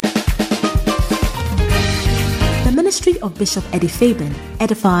ministry of Bishop Eddie Fabian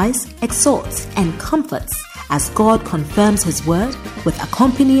edifies, exhorts, and comforts as God confirms His word with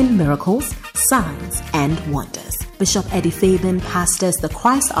accompanying miracles, signs, and wonders. Bishop Eddie Fabian pastors the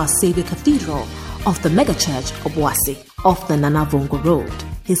Christ Our Savior Cathedral of the megachurch Obuasi off the Nanavongo Road.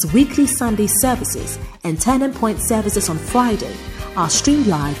 His weekly Sunday services and Turning Point services on Friday are streamed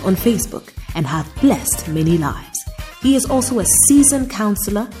live on Facebook and have blessed many lives. He is also a seasoned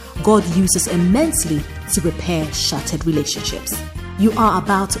counselor God uses immensely to repair shattered relationships. You are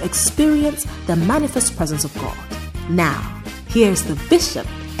about to experience the manifest presence of God. Now, here's the Bishop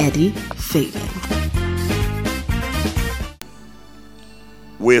Eddie Fabian.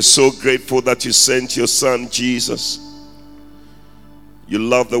 We're so grateful that you sent your son Jesus. You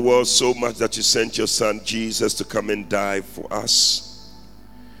love the world so much that you sent your son Jesus to come and die for us.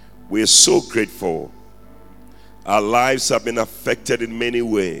 We're so grateful. Our lives have been affected in many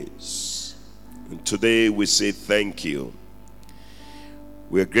ways. And today we say thank you.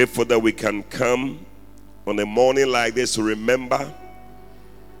 We're grateful that we can come on a morning like this to remember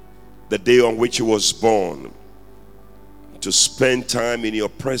the day on which he was born, to spend time in your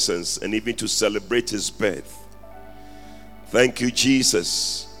presence and even to celebrate his birth. Thank you,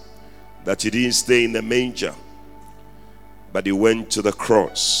 Jesus, that you didn't stay in the manger, but you went to the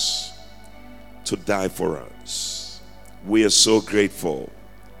cross to die for us. We are so grateful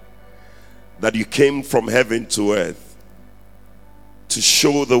that you came from heaven to earth to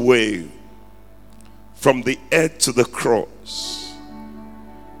show the way from the earth to the cross.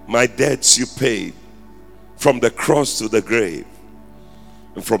 My debts you paid from the cross to the grave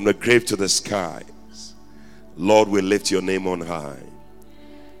and from the grave to the skies. Lord, we lift your name on high.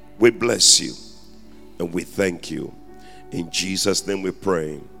 We bless you and we thank you. In Jesus' name we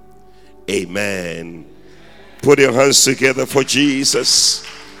pray. Amen. Put your hands together for Jesus.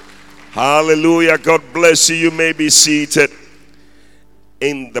 Hallelujah. God bless you. You may be seated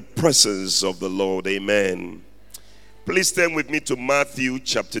in the presence of the Lord. Amen. Please stand with me to Matthew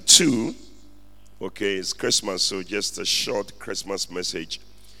chapter 2. Okay, it's Christmas, so just a short Christmas message.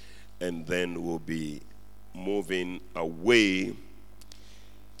 And then we'll be moving away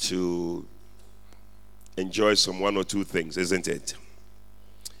to enjoy some one or two things, isn't it?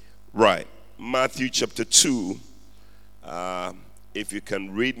 Right. Matthew chapter 2. If you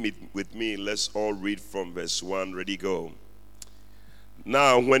can read with me, let's all read from verse 1. Ready, go.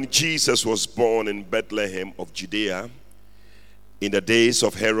 Now, when Jesus was born in Bethlehem of Judea, in the days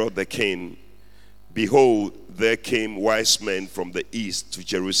of Herod the king, behold, there came wise men from the east to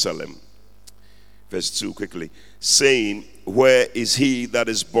Jerusalem. Verse 2, quickly. Saying, where is he that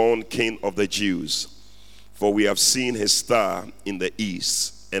is born King of the Jews? For we have seen his star in the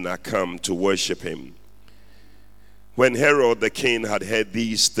east, and are come to worship him. When Herod the king had heard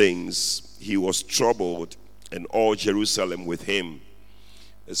these things, he was troubled, and all Jerusalem with him.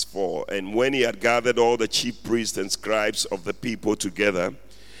 Verse 4, and when he had gathered all the chief priests and scribes of the people together,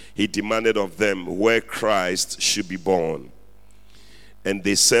 he demanded of them where Christ should be born. And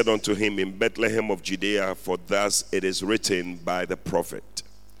they said unto him, in Bethlehem of Judea, for thus it is written by the prophet.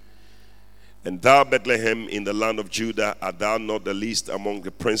 And thou, Bethlehem, in the land of Judah, art thou not the least among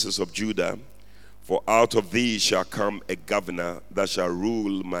the princes of Judah? For out of thee shall come a governor that shall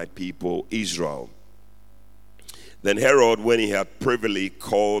rule my people Israel. Then Herod, when he had privily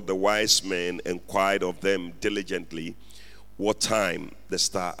called the wise men, inquired of them diligently what time the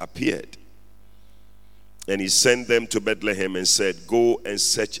star appeared. And he sent them to Bethlehem and said, go and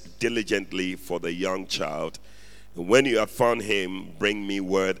search diligently for the young child. And when you have found him, bring me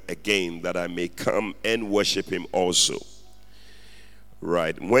word again, that I may come and worship him also.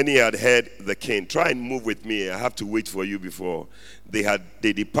 Right. When he had heard the king, try and move with me. I have to wait for you before. They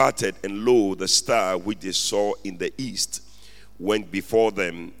departed, and lo, the star which they saw in the east went before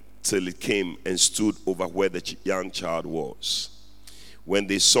them till it came and stood over where the young child was. When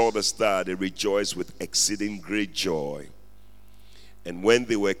they saw the star, they rejoiced with exceeding great joy. And when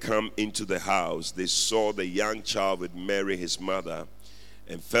they were come into the house, they saw the young child with Mary his mother,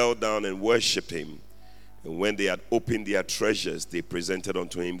 and fell down and worshipped him. And when they had opened their treasures, they presented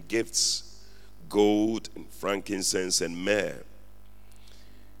unto him gifts, gold and frankincense and myrrh.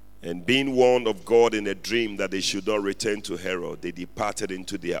 And being warned of God in a dream that they should not return to Herod, they departed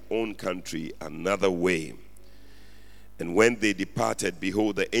into their own country another way. And when they departed,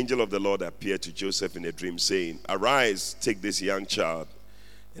 behold, the angel of the Lord appeared to Joseph in a dream, saying, arise, take this young child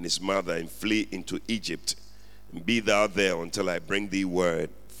and his mother, and flee into Egypt, and be thou there until I bring thee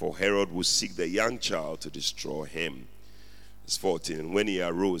word, for Herod will seek the young child to destroy him. Verse 14, and when he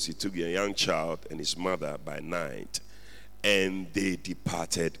arose, he took the young child and his mother by night, and they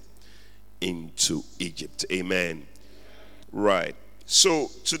departed into Egypt. Amen. Right. So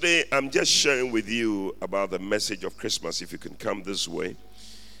today I'm just sharing with you about the message of Christmas. If you can come this way,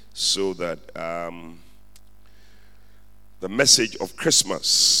 so that the message of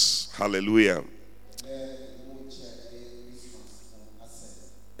Christmas. Hallelujah.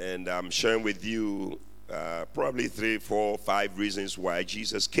 And I'm sharing with you probably 3, 4, 5 reasons why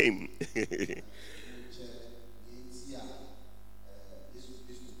Jesus came.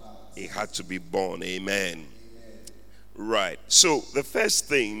 He had to be born. Amen. Right. So the first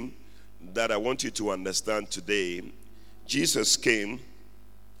thing that I want you to understand today, Jesus came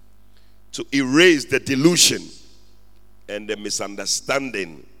to erase the delusion and the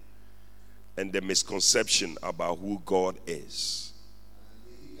misunderstanding and the misconception about who God is.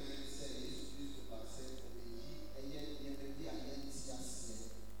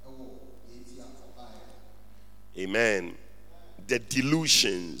 Amen. The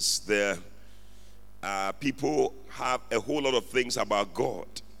delusions, the people have a whole lot of things about God.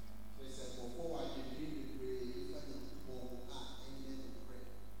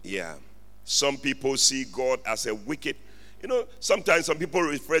 Yeah. Some people see God as a wicked. You know, sometimes some people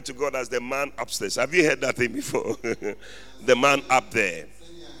refer to God as the man upstairs. Have you heard that thing before? The man up there.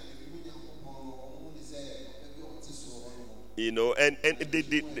 You know, and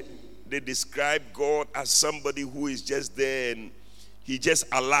they describe God as somebody who is just there and he just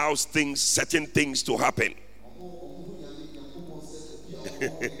allows certain things to happen.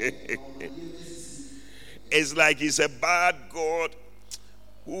 It's like he's a bad God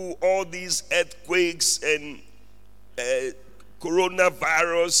who all these earthquakes and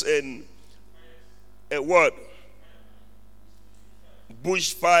coronavirus and what?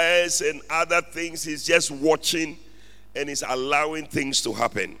 Bushfires and other things, he's just watching and he's allowing things to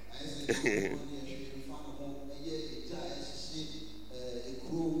happen.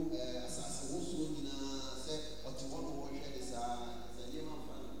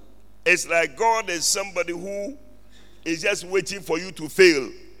 It's like God is somebody who is just waiting for you to fail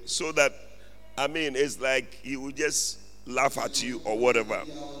so that, it's like he will just laugh at you or whatever.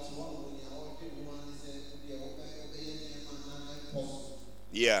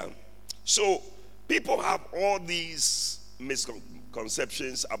 Yeah. So people have all these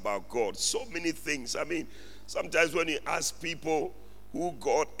misconceptions about God. So many things. Sometimes when you ask people who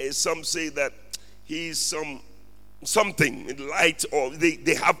God is, some say that he's something in light, or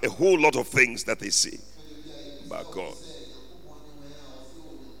they have a whole lot of things that they say about God.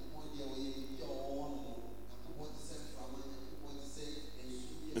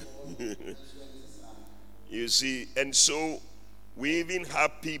 You see, and so we even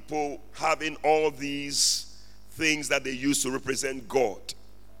have people having all these things that they use to represent God,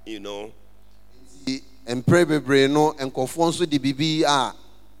 you know. And pray no and confonso di bibi a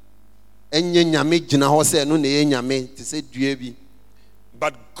enye nyame gina ho se no na ye nyame te se dua bi.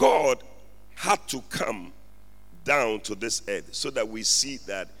 But God had to come down to this earth so that we see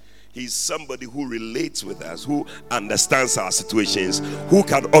that he's somebody who relates with us, who understands our situations, who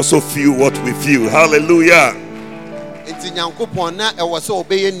can also feel what we feel. Hallelujah. Enti Nyankopon na e wo se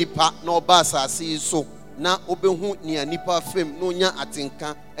obeye nipa na oba asase so na obehu nia nipa fem no nya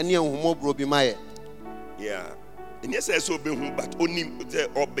atenka ene ehumobro bi maye. Yeah. And yes, I saw behu, but only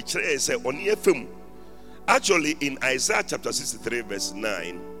or betray say on fem. Actually, in Isaiah chapter 63, verse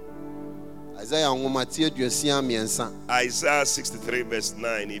 9. Isaiah 63, verse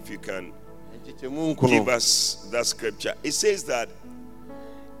 9, if you can give us that scripture. It says that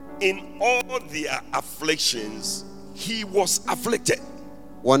in all their afflictions, he was afflicted.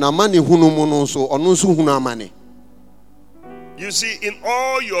 You see, in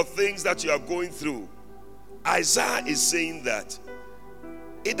all your things that you are going through, Isaiah is saying that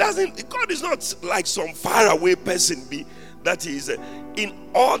God is not like some faraway person that he is in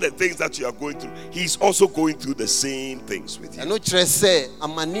all the things that you are going through. He's also going through the same things with you.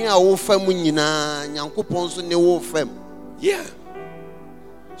 Yeah.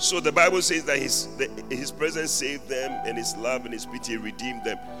 So the Bible says that his presence saved them, and his love and his pity redeemed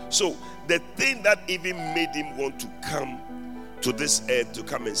them. So the thing that even made him want to come to this earth to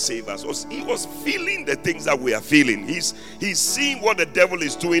come and save us was he was feeling the things that we are feeling. He's seeing what the devil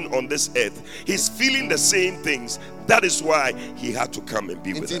is doing on this earth. He's feeling the same things. That is why he had to come and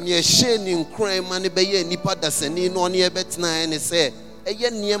be with us.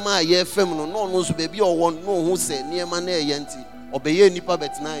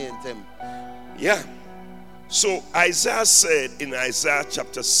 Yeah. So Isaiah said in Isaiah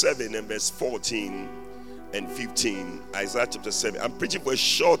chapter 7 and verse 14 and 15, Isaiah chapter 7. I'm preaching for a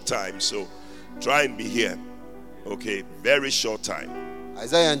short time, so try and be here. Okay, very short time.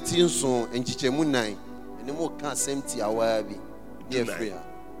 Isaiah 9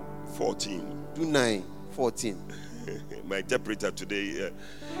 14. My interpreter today,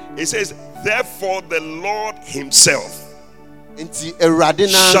 it says, therefore the Lord himself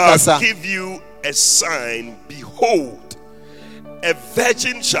shall give you a sign. Behold, a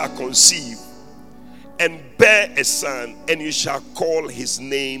virgin shall conceive and bear a son, and you shall call his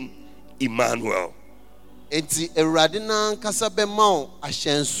name Emmanuel. Enti Erade na nkasa bema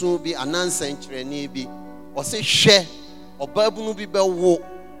ahyensu bi anansankyereni bi ose hwe obabunu bi bewo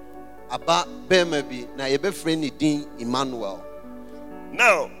aba bema bi na yebefre ni din Emmanuel.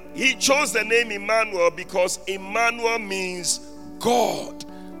 Now, he chose the name Emmanuel because Emmanuel means God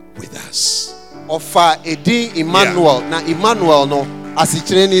with us. Ofa edin Emmanuel, na Emmanuel no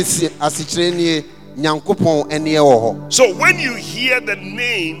asikyereni nyankopon ene ewo ho. So when you hear the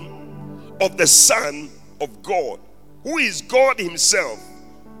name of the Son of God, who is God himself,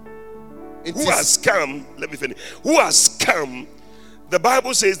 who has come, let me finish, who has come, the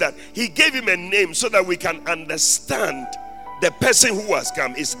Bible says that he gave him a name so that we can understand the person who has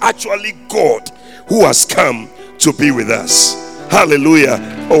come is actually God who has come to be with us. Hallelujah.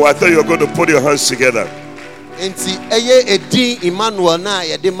 Oh, I thought you were going to put your hands together. Enti eye edin Emmanuel na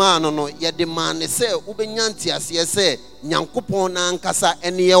yede man no yede man ne se ubenyanti ase se nyankopon na nkasa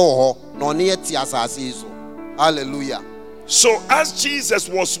ene ye wo ho na one ye ti asase so. Hallelujah. So as Jesus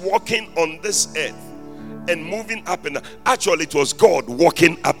was walking on this earth and moving up and down, actually it was God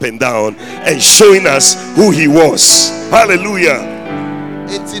walking up and down and showing us who he was. Hallelujah.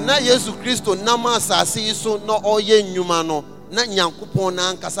 Enti na Yesu Kristo nam asase so no oye nnwuma no na nyankopon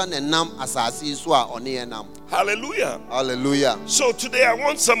na nkasa ne nam asase so a one ye nam. Hallelujah. Hallelujah. So today I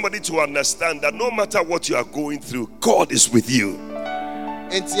want somebody to understand that no matter what you are going through, God is with you.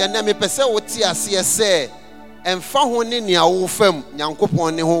 Enti na me pese wo ti ase se emfa ho ne nia wo fam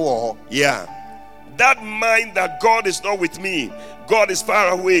nyankopon ne ho wo ho. Yeah. That mind that God is not with me, God is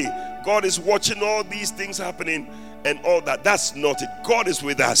far away, God is watching all these things happening and all that, that's not it. God is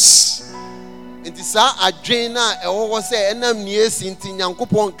with us. Enti sa adwen na ewo wo se enam ni esi nti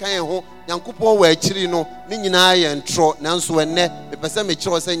nyankopon kan ho nyankopon wa akiri no ni nyina ye ntro nanso enne me pese me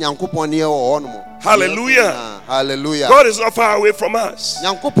kire se nyankopon ne ye wo ho no mo. Hallelujah. Hallelujah. God is not far away from us.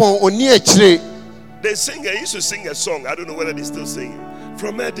 Nyankopon oni akire. They used to sing a song, I don't know whether they still sing it.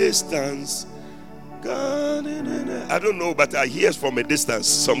 From a distance, God, I don't know, but I hear from a distance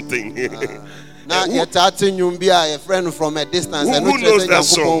something. Now you're touching you be a friend from a distance. Who knows that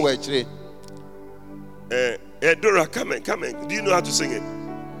song? Dora, come in. Do you know how to sing it?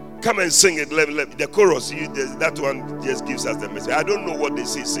 Come and sing it. Let the chorus. That one just gives us the message. I don't know what they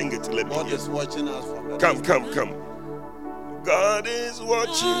say. Sing it. Let me God hear. is watching us from Come. God is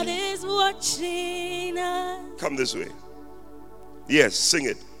watching. God is watching us. Come this way. Yes, sing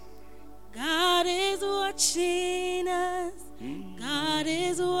it. God is watching us. God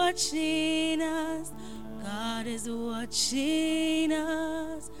is watching us. God is watching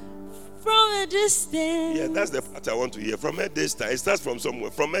us from a distance. Yeah, that's the part I want to hear. From a distance. It starts from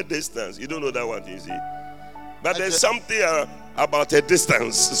somewhere. From a distance. You don't know that one, you see. But there's something about a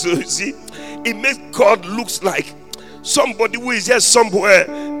distance. So you see, it makes God looks like somebody who is just somewhere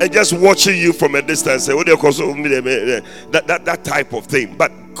and just watching you from a distance. That type of thing.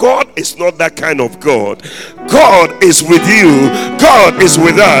 But God is not that kind of God. God is with you. God is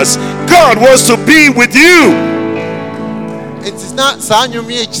with us. God wants to be with you. It is not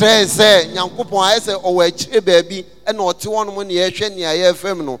Sanyumi say Yankupon I say oh baby and not one money near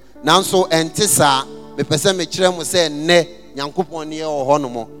feminine. Nanso entisa me pese me chire say ne Yankupon near or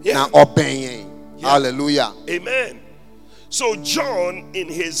honomo na open. Hallelujah. Amen. So John in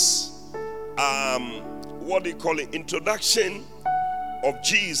his introduction of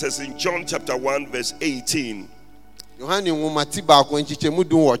Jesus in John chapter 1 verse 18.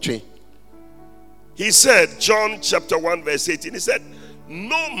 He said, John chapter 1 verse 18, he said,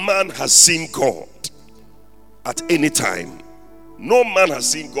 no man has seen God at any time. No man has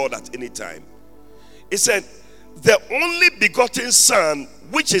seen God at any time. He said, the only begotten Son,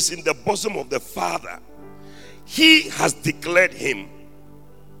 which is in the bosom of the Father, he has declared him.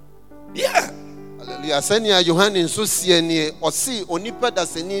 Yeah. Hallelujah. Senia Yohane nso sienie osi onipa da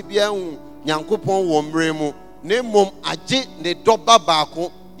seni bia hu Nyankopon wo mremu na mom age ne doba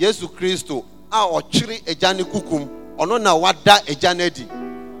baako Yesu Kristo a ochiri ejane kukum ono na wada ejane di.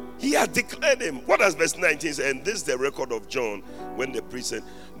 He has declared him. What does verse 19 say? And this is the record of John when the priest said.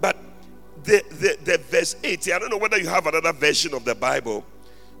 But the verse 80, I don't know whether you have another version of the Bible.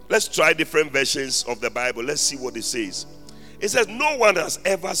 Let's try different versions of the Bible. Let's see what it says. It says, no one has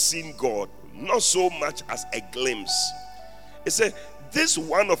ever seen God, not so much as a glimpse. It says, this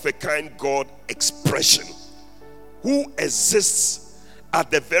one of a kind God expression, who exists at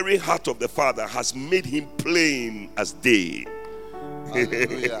the very heart of the Father, has made him plain as day.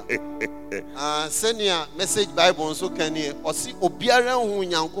 Hallelujah. Senior message Bible so can you osi obiara hu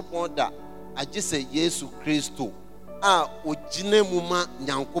Nyankopon da agye se Yesu Kristo a ogine mu ma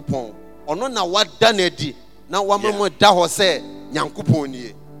Nyankopon ono na wada na di na wamamo da ho se Nyankopon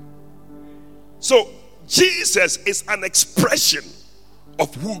nie. So Jesus is an expression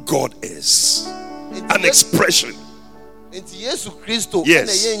of who God is. An expression. Enti Yesu Kristo Yes.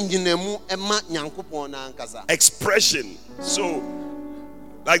 na ye nginemu ema Nyankopon na ankasa. Expression. So,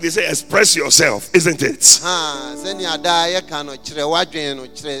 like they say, express yourself, isn't it? Senior da ye kan no kire wadwen no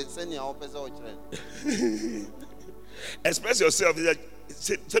kire senior opese o kire. Express yourself.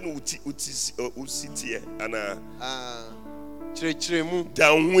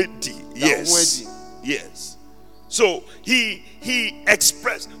 Yes. Yes. So he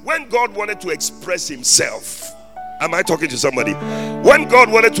expressed, when God wanted to express himself. Am I talking to somebody? When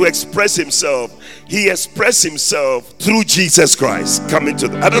God wanted to express himself, he expressed himself through Jesus Christ coming to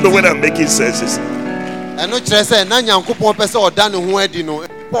them. I don't know whether I'm making sense. Eno kire se na Nyankopon pese o da ne ho adi no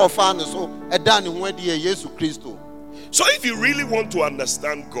Paul fa no so e da ne ho adi Yesu Kristo. So if you really want to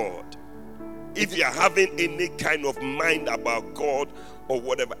understand God, if you are having any kind of mind about God or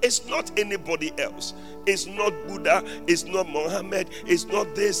whatever, it's not anybody else. It's not Buddha, it's not Muhammad, it's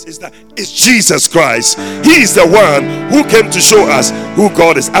not this, it's that. It's Jesus Christ. He is the one who came to show us who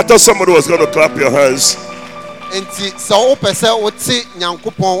God is. I thought somebody was going to clap your hands. Enti so pese o ti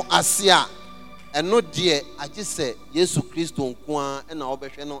Nyankopon ase a eno de agye se Yesu Kristo nko a na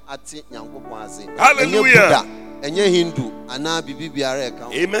obehwe no ate Nyankopon ase. Hallelujah. Enye Hindu ana bibi biara e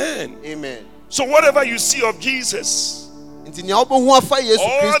kan. Amen. Amen. So whatever you see of Jesus, Enti nya obohu afa Yesu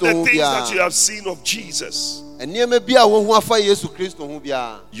all Kristo the hu things bia. that you have seen of Jesus, Enema bia wo hu afa Yesu Kristo hu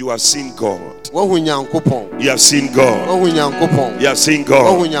bia. you have seen God. Wo hu Nyankopon. You have seen God. Wo hu Nyankopon. You have seen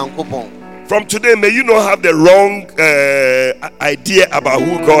Wo hu God. Nyankopon. From today, may you not have the wrong idea about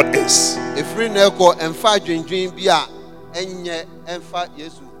who God is. Efri na eko emfa dwendwen bia enye emfa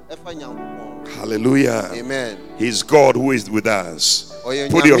Yesu efa Nyankopon. Hallelujah. Amen. He's God who is with us. Oye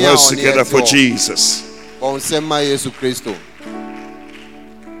Put your nyame a hands oni together for ejo. Jesus. Onsema Yesu Kristo.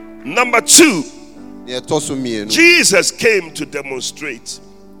 Number 2, Ne toso mienu. Jesus came to demonstrate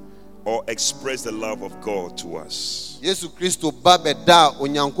or express the love of God to us. Yesu Kristo ba beda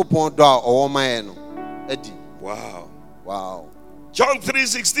Onyankopon do a owo maye no. Edi. Wow. Wow. John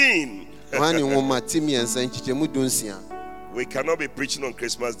 3:16. Yohane nwoma timi ensa nchichemu dunsia. We cannot be preaching on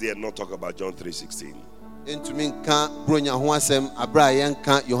Christmas Day and not talk about John 3:16. Entumi nka bronya ho asem abra ye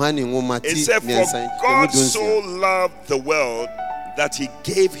nka Yohane nwoma It ti said, "For ensa nchichemu God so dunsia. loved the world that he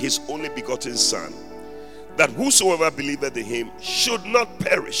gave his only begotten Son, that whosoever believeth in him should not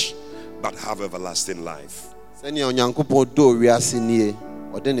perish, but have everlasting life." Seni Onyankopon do wiase nie.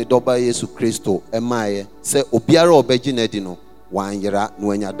 Ode ne doba Yesu Kristo emaye se obiara obeji na di no wanyera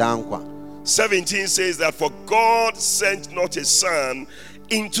no anya dankwa. 17 says that, "For God sent not his Son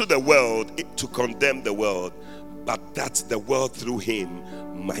into the world to condemn the world, but that the world through him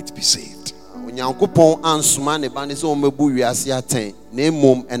might be saved." Onyankopon ansoma ne ba ne se omebu wiase aten na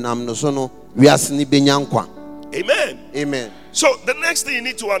emom enam no so no wiase ni benya nkwa. Amen. Amen. So the next thing you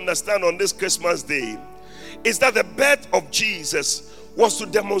need to understand on this Christmas Day is that the birth of Jesus was to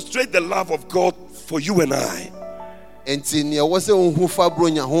demonstrate the love of God for you and I. Enti ne wo se onhu fa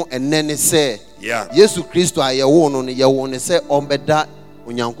bronya ho enne ne se Yeah. Yesu Kristo ayewo no ne yewo ne se ombeda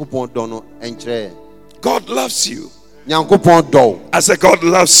Onyankopon do no enkyere. God loves you. Nyankopon do. I said, God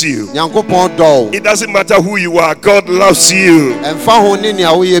loves you. Nyankopon do. It doesn't matter who you are, God loves you. Emfa ho ne ne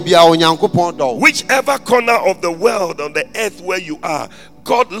awoye bia Onyankopon do. Whichever corner of the world on the earth where you are,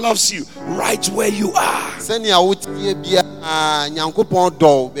 God loves you right where you are. Seni awotie bia Nyankopon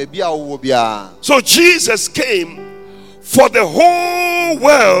do be bia wo bia. So Jesus came for the whole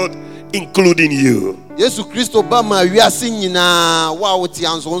world, including you. Yesu Kristo ba ma wiase nyina wa wotie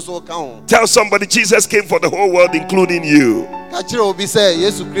ansonso ka ho. Tell somebody, Jesus came for the whole world, including you. Ka kire obi se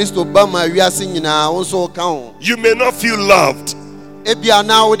Yesu Kristo ba ma wiase nyina wonso ka ho. You may not feel loved. Ebia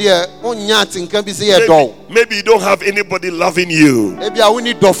na wo de onya tinka bi se ye do. Maybe you don't have anybody loving you. Ebia wo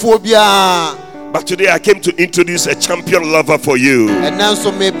ni dofo bia. But today I came to introduce a champion lover for you.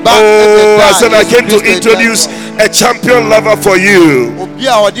 Enanso me ba. Oh, I said I came to introduce a champion lover for you. Obi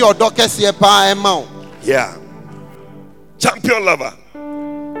a odi odo kese pa e ma o. Yeah. Champion lover.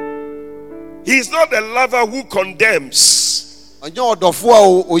 He is not a lover who condemns. Onye odofo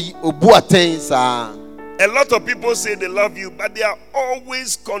a obu aten sa. A lot of people say they love you, but they are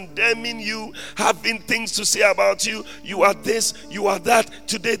always condemning you, having things to say about you. You are this, you are that,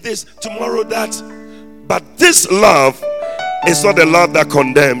 today this, tomorrow that. But this love is not the love that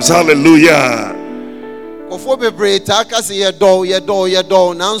condemns. Hallelujah. Kofo bebre ta ka se ye do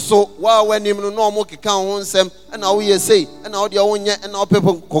nanso wa wanim no no mo keka ho nsem na wo ye sei na wo de wo nye na wo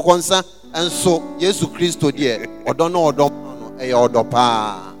pepo kokonsa enso Yesu Kristo de odo no e odo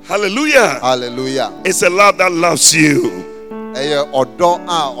pa. Hallelujah. Hallelujah. It's a love that loves you.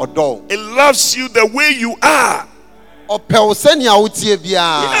 It loves you the way you are.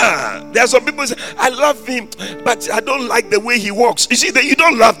 Yeah. There are some people who say, I love him, but I don't like the way he walks. You see, that you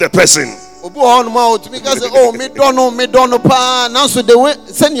don't love the person.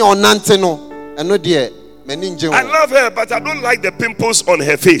 I love her, but I don't like the pimples on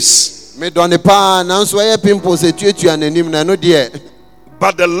her face.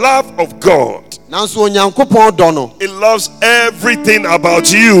 But the love of God, it loves everything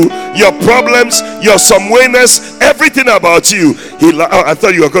about you, your problems, your somewayness, everything about you. I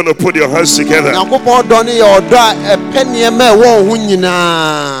thought you were going to put your hands together.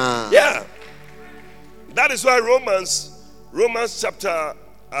 Yeah. That is why Romans chapter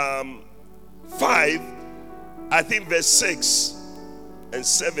 5, I think verse 6 and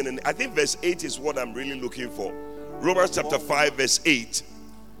 7, and I think verse 8 is what I'm really looking for. Romans chapter 5 verse 8.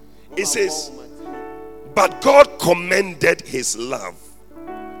 It says, but God commended his love,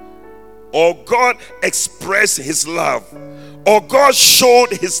 or God expressed his love, or God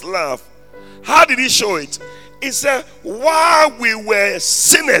showed his love. How did he show it? He said, while we were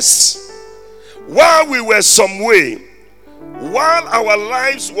sinners, while we were some way, while our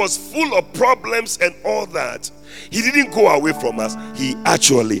lives was full of problems and all that, he didn't go away from us. He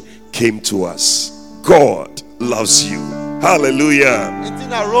actually came to us. God loves you. Hallelujah.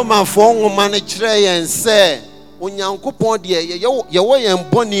 Roman for woman and say, Unyankupon dear, your way and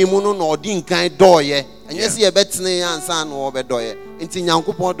bonny moon or din kind doye, and yes, ye betne and son or bedoye. Intin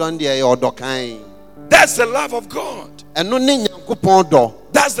Yankupon don dear or dokain. That's the love of God. And no ning Yankupon do.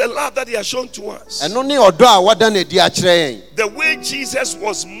 That's the love that he has shown to us. And no need or do what done a dear train. The way Jesus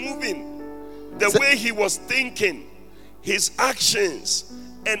was moving, the way he was thinking, his actions,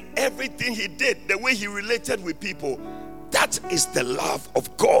 and everything he did, the way he related with people. That is the love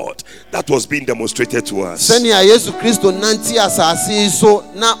of God that was being demonstrated to us. Senia Yesu Kristo nanti asasi so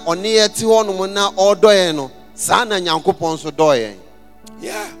na oni eti hono na odoye no sa na Nyankopon so doye.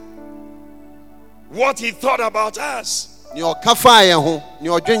 Yeah. What he thought about us. Ni okafa ye ho, ni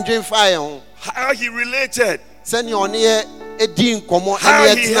odwendwen fa ye ho. How he related. Senia oni edi nkomo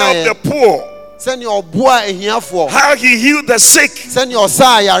how he helped the poor. How he healed the sick. How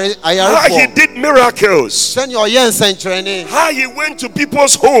he did miracles. How he went to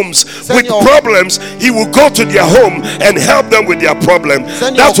people's homes with problems. He would go to their home and help them with their problem.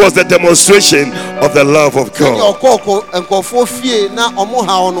 That was the demonstration of the love of God.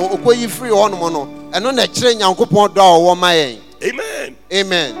 Amen.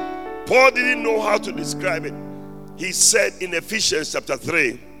 Amen. Paul didn't know how to describe it. He said in Ephesians chapter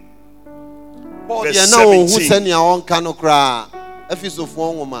 3 verse 17.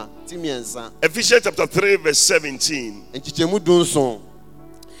 Ephesians chapter 3 verse 17.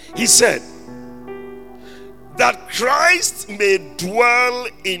 He said that Christ may dwell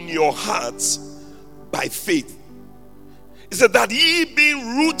in your hearts by faith. He said that ye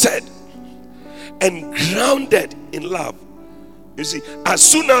being rooted and grounded in love. You see, as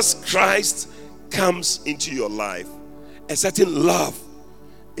soon as Christ comes into your life, a certain love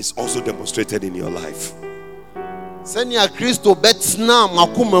is also demonstrated in your life. Senia Kristo betna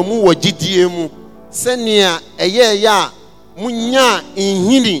makuma mu wajidie mu. Senia eye ya munya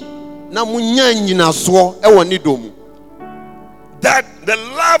inhini na munya nyinaso ewo nidomu. That the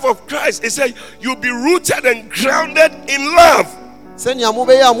love of Christ is that you'll be rooted and grounded in love. Senia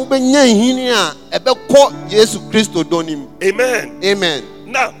mubeya mubenya inhini a ebekọ Yesu Kristo donim. Amen. Amen.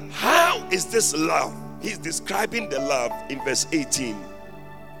 Now, how is this love? He's describing the love in verse 18.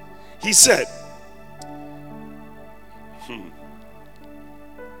 He said,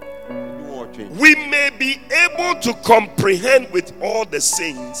 we may be able to comprehend with all the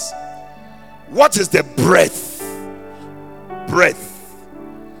saints what is the breadth. Breadth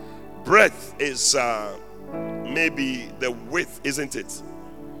is maybe the width, isn't it?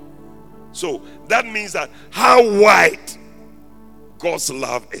 So that means that how wide God's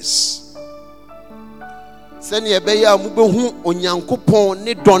love is. Send your beya mubehu onyankopon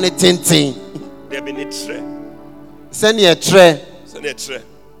ne done tenten. There be need tre. Send your tre.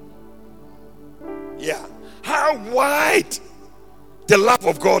 Yeah. How wide the love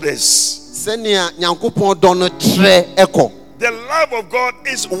of God is. senia nyankopon dɔ no trɛ ɛkɔ. The love of God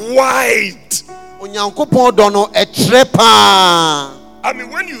is wide. Onyankopon dɔ no ɛtrɛ paa. I mean,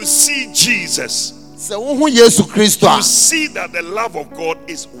 when you see Jesus, Sɛ wohu Yesu Kristo you a, see that the love of God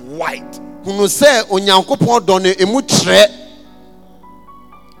is wide. hunu sɛ onyankopon dɔ no emu trɛ.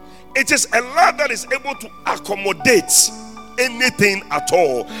 It is a love that is able to accommodate anything at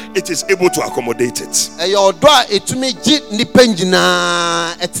all. It is able to accommodate it. Ɛyɛ ɔdɔ a etumi gye nipa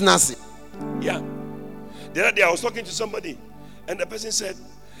nyinaa ɛtena ase. Yeah. The other day I was talking to somebody, and the person said,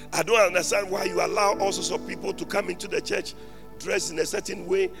 I don't understand why you allow all sorts of people to come into the church dressed in a certain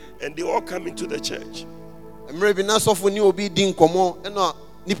way, and they all come into the church. Mmerɛ bi na sɔfo ni obi di nkɔmɔ ɛna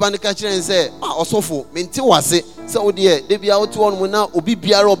nipa ne ka kyerɛ sɛ ɔsɔfo mente wase sɛ wo deɛ de bia wote hɔ no na obi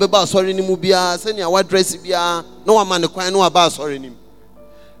biara ɔbɛba asɔre no mu biara sɛnea wadress biara na wama ne kwan na waba asɔre no mu.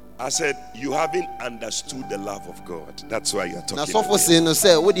 I said, you haven't understood the love of God. That's why you're Na talking. sɔfo se no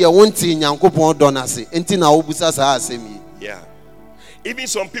sɛ wo deɛ wonte nyankopɔn dɔ no ase enti na wobusa saa asɛm yi. Yeah. Even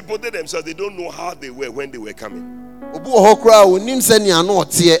some people, they themselves, they don't know how they were when they were coming. Obi wɔ hɔ koraa onim sɛnea na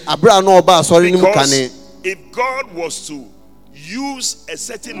ɔteɛ abere a na ɔba asɔre no mu Because kane. if God was to use a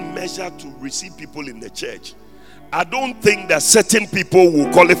certain measure to receive people in the church, I don't think that certain people will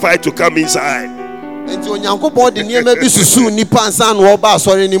qualify to come inside. Enti onyankopɔn de nneɛma bi susu nipa nsa na ɔba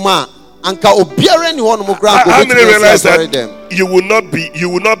asɔre no mu a anka obiara ni hɔ no mu koraa How many realize asɔre that dɛm. you will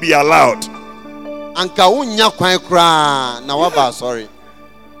not be allowed? Anka wonya kwan koraa na waba asɔre.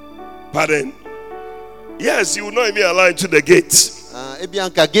 Pardon? Yes, you will not even allow into the gate. Ebi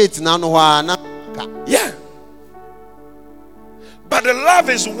anka gate na no hɔ a na ka. Yeah. But the love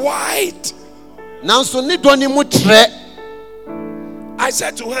is wide. Nanso ne dɔ ne mu trɛ. I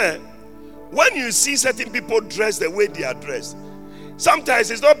said to her, when you see certain people dressed the way they are dressed, sometimes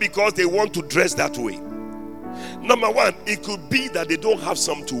it's not because they want to dress that way. Number one, it could be that they don't have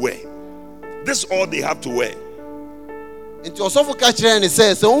some to wear. This is all they have to wear. Nti ɔsɔfo ka kyerɛ ne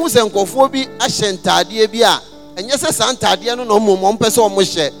sɛ wohu sɛ nkɔfoɔ bi ahyɛ ntaadeɛ bi a ɛnyɛ sɛ saa ntaadeɛ no na ɔmpɛ sɛ ɔmo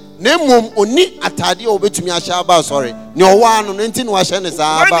hyɛ na mmom ɔni ataadeɛ a ɔbɛtumi ahyɛ aba asɔre nea ɔwɔ ano no nti na wahyɛ ne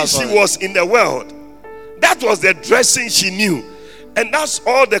saa aba When she asɔre. was in the world, that was the dressing she knew. And that's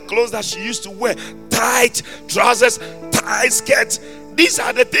all the clothes that she used to wear. Tight trousers, tight skirts. These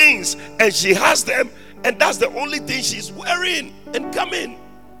are the things. And she has them. And that's the only thing she's wearing and coming.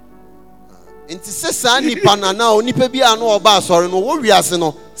 Nti sɛ saa nipa na na onipa bi a na ɔba asɔre no wɔ wiase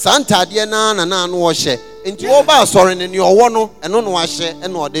no saa ntaadeɛ na na ɔhyɛ. Nti ɔba asɔre no nea ɔwɔ no ɛno na wahyɛ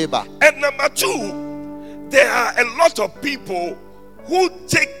ɛna ɔde ba. And number two, there are a lot of people who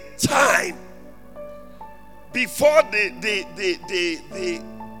take time before they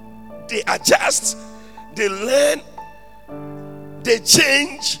adjust, they learn, they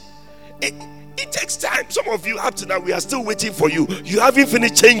change. It takes time. Some of you up to now, we are still waiting for you. You haven't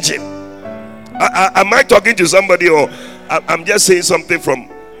finished changing. Am I talking to somebody, or I'm just saying something from?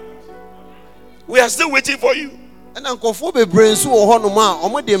 We are still waiting for you. Ɛna nkɔfoɔ bebree nso wɔ hɔ nom a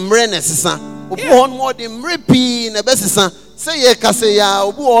ɔmo de mmerɛ na ɛsesa. Obi wɔ hɔ nom a ɔde mmerɛ pii na ɛbɛsesa. Sɛ yɛka sɛ yɛ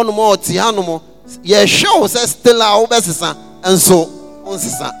obi wɔ hɔ nom a ɔte ha nom yɛhwɛ wo sɛ still a wobɛsesa nso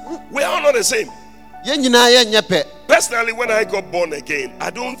onsesa. We are all not the same. Yɛn nyinaa yɛnyɛ pɛ. Personally, when I got born again, I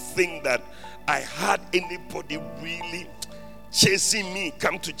don't think that I had anybody really chasing me,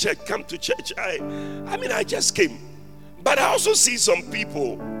 come to church. I mean, I just came. But I also see some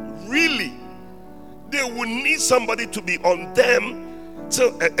people, really, they would need somebody to be on them.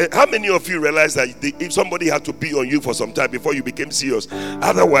 So, how many of you realize that if somebody had to be on you for some time before you became serious,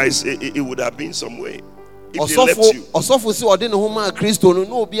 otherwise it would have been some way. If they left you. Ɔsɔfo si ɔde ne ho ma Kristo no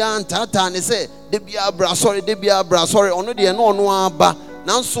na obiara ntaataa ne sɛ de bia bra sɔre ɔno deɛ na ɔno aba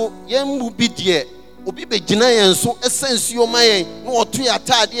nanso yɛn mu bi deɛ obi bɛgyina yɛn so ɛsɛ nsuo ma yɛn na ɔto yɛ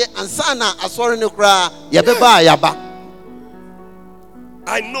ataadeɛ ansa na asɔre no koraa yɛbɛba a yɛaba.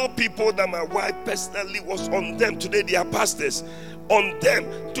 I know people that my wife personally was on them. Today they are pastors. On them,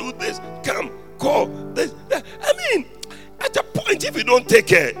 do this, come, call this. I mean, at a point, if you don't take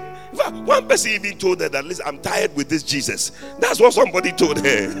care, one person even told her that, listen, I'm tired with this Jesus. That's what somebody told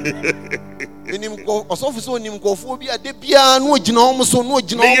her. Ɔsɔfo sɛ onim nkɔfoɔ bi a de biara na ogyina wɔn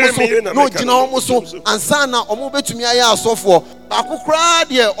so ansa na wɔn bɛtumi ayɛ asɔfoɔ baako koraa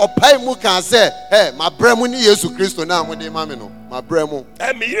deɛ ɔpae mu kaa sɛ mabrɛ mu ne Yesu Kristo na mo de ma me no mabrɛ mu.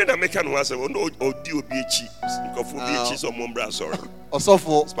 Me yere na meka no asɛ no odi obi echi nkɔfoɔ bi echi so mo mbra sorry.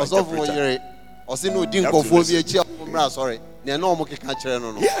 Ɔsɔfo yere ɔsɛ no odi nkɔfoɔ bi echi mo mbra sorry na na wɔn keka kyerɛ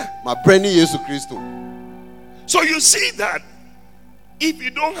no no mabrɛ ne Yesu Kristo. So you see that if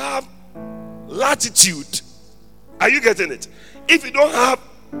you don't have latitude, are you getting it? If you don't have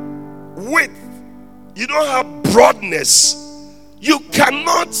width, you don't have broadness, you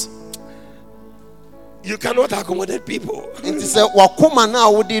cannot You cannot accommodate people. Nti se wakoma na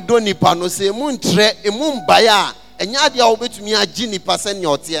wodi do nipa no se emu ntre emu mbae a enya de a wobetumi agi nipa se ne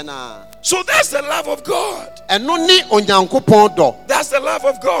ote na. So that's the love of God. Eno ni onyankopon do. That's the love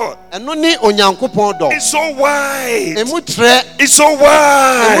of God. Eno ni onyankopon do. It's so wide. Emu tre. It's so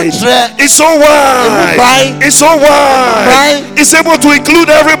wide. Emu tre. It's so wide. It's so wide. It's able to include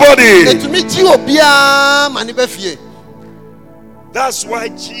everybody. Etumi ji obia mani be fie. That's why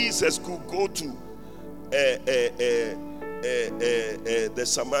Jesus could go to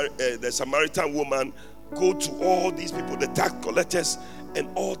the Samaritan woman, go to all these people, the tax collectors and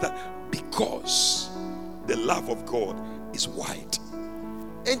all that, because the love of God is wide.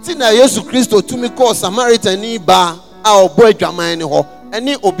 Enti na Yesu Kristo tumi ko Samaritan ni ba a obo adwaman ni ho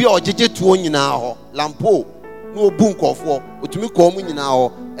eni obi a ojeje tuo nyina ho lampo na obu nkofo otumi ko mu nyina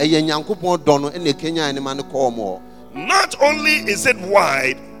ho eye nyankopon do no ene Kenya ni ma ne ko mo. Not only is it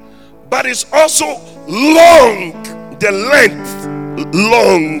wide, but it's also long. The length,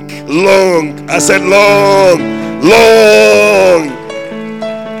 long. I said long.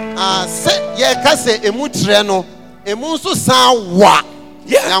 Se ye ka se emu tre no, emu so san wa.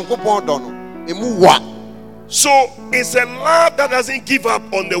 Yeah. Nyankopon do no, emu wa. So it's a love that doesn't give up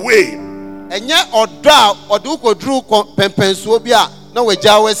on the way. Enye odo a odo kodru pempensuo bi a na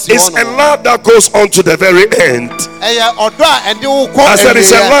waja wasi It's ho no. a love that goes on to the very end. I said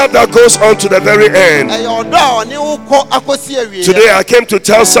it's a love that goes on to the very end. Today I came to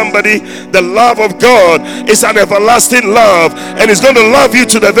tell somebody the love of God is an everlasting love and it's going to love you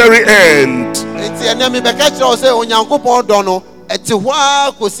to the very end.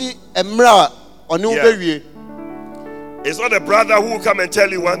 Yeah. It's not a brother who will come and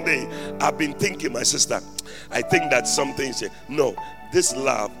tell you one day, I've been thinking, my sister, I think that something. No, this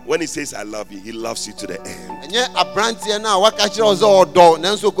love, when he says I love you, he loves you to the end.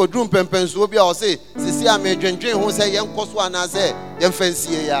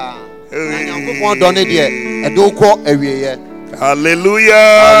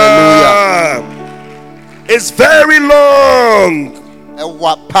 Hallelujah. It's very long.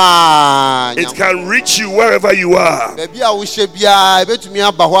 It can reach you wherever you are. I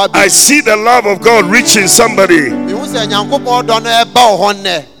see the love of God reaching somebody.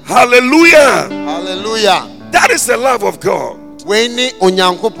 Hallelujah. That is the love of God.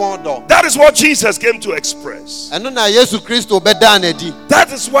 That is what Jesus came to express. That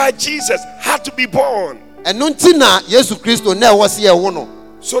is why Jesus had to be born.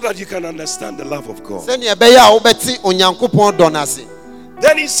 So that you can understand the love of God.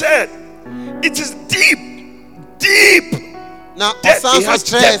 Then he said, it is deep. Now, I said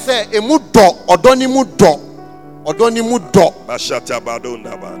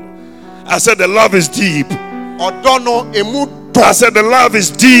the love is deep. I said the love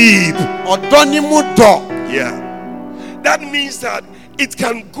is deep. Yeah. That means that it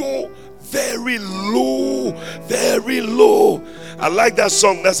can go very low. I like that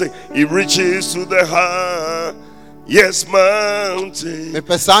song that says, it reaches to the high. Yes, mountain, and it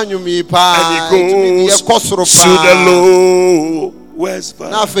goes to the low west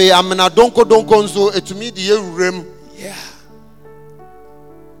valley. Yeah.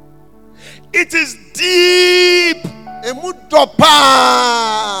 It is deep.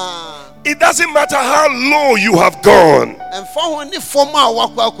 It doesn't matter how low you have gone.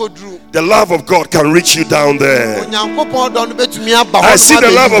 The love of God can reach you down there. I see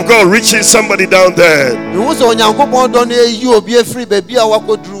the love of God reaching somebody down there.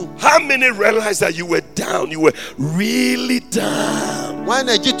 How many realize that you were down? You were really down.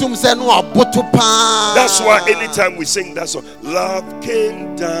 That's why anytime we sing that song, love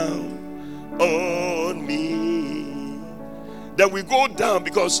came down on me. Then we go down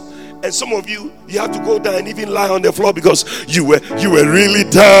because, and some of you have to go down and even lie on the floor because you were really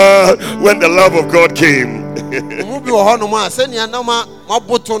down when the love of God came. We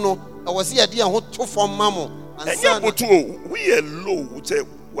are low.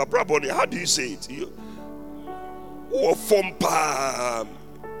 How do you say it? Your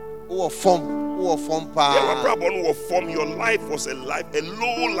life was a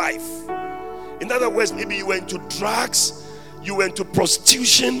low life. In other words, maybe you were into drugs, you were into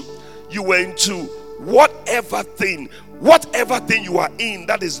prostitution, you were into whatever thing you are in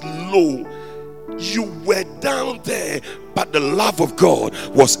that is low. You were down there, but the love of God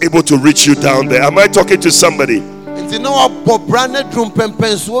was able to reach you down there. Am I talking to somebody?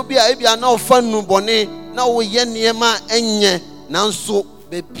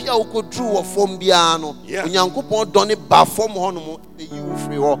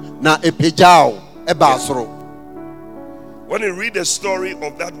 When you read the story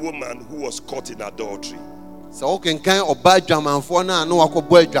of that woman who was caught in adultery, So okay, can oba dwamanfo na no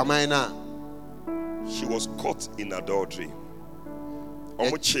akobɔ adwaman na. she was caught in adultery.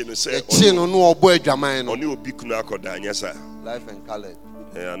 Omoche no say Echi no no ɔbɔ adwaman no. oni obi kunu akoda anya sa. Life and color.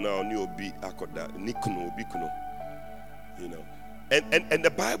 Na oni obi akoda ni kunu obi kunu. You know. And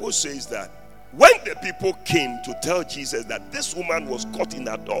the Bible says that when the people came to tell Jesus that this woman was caught in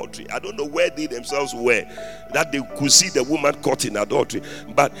adultery, I don't know where they themselves were, that they could see the woman caught in adultery,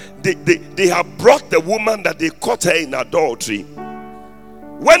 but they have brought the woman that they caught her in adultery.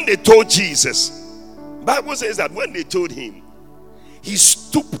 When they told Jesus, Bible says that when they told him, he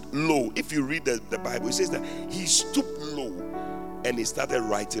stooped low. If you read the Bible, it says that he stooped low and he started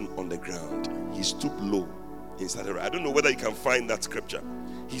writing on the ground. He stooped low. I don't know whether you can find that scripture.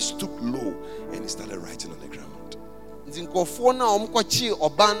 He stooped low and he started writing on the ground. Zinkofo na omkwachi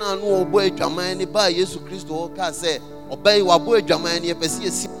oba na no obo adwaman ni ba Yesu Kristo ka se oba yi wabo adwaman ni epese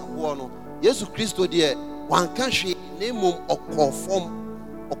esi nabo no Yesu Kristo de wanka hwe na mom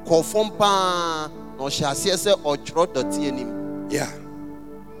okofom pa no hyase se ochro doti anim. Yeah.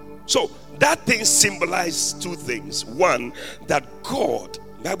 So that thing symbolized two things. One, that God,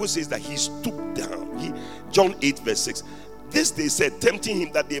 the Bible says that he stooped down. John 8 verse 6. This they said, tempting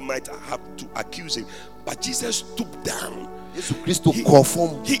him that they might have to accuse him. But Jesus stooped down.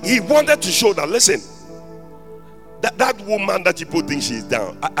 He wanted to show that, listen, that woman that people think she's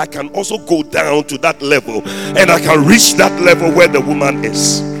down, I can also go down to that level and I can reach that level where the woman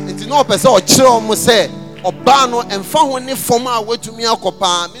is. I don't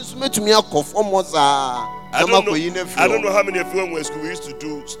know how many of you when we were in school we used to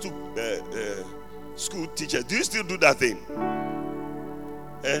do school teachers. Do you still do that thing?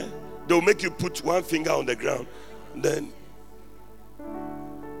 They'll make you put one finger on the ground, then,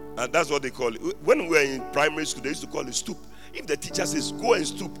 and that's what they call it. When we were in primary school, they used to call it stoop. If the teacher says go and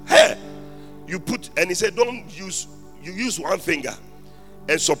stoop, hey, you put, and he said don't use, you use one finger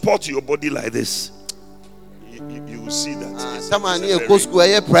and support your body like this. You will see that. Someone here go school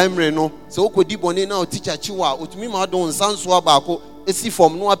primary no. So ko di boni na teacher chiwa otumi ma don sanso abako esi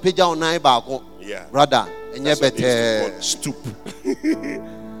form no apeja onan baako. Yeah. Brother, enye better stoop.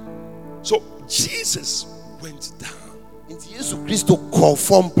 So Jesus went down. Into Jesus Christ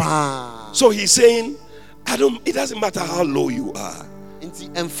conform pa. So he's saying, it doesn't matter how low you are. The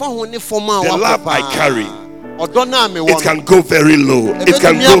love I carry, it can go very low. It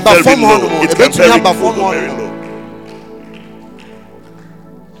can go very low. It can go very low.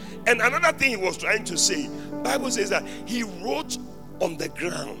 And another thing he was trying to say, Bible says that he wrote on the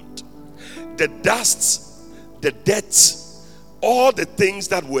ground the dust, the dirt, all the things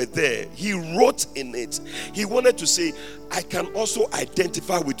that were there. He wrote in it. He wanted to say, I can also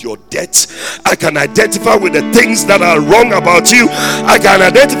identify with your debt. I can identify with the things that are wrong about you. I can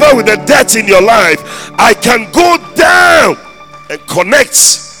identify with the debt in your life. I can go down and connect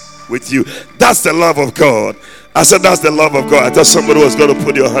with you. That's the love of God. I said that's the love of God. I thought somebody was going to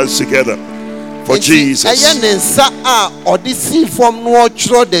put your hands together for Jesus.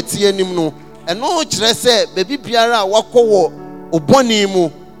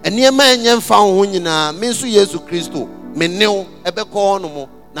 Obonimu eniema enye mfa ho nyina me nso Yesu Kristo me new ebeko no mo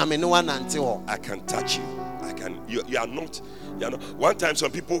na me newa nante ho. I can touch you. You are not. One time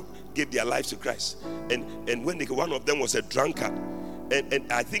some people gave their lives to Christ, and when one of them was a drunkard, and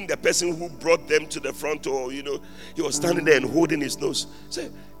I think the person who brought them to the front, or he was standing there and holding his nose. Say,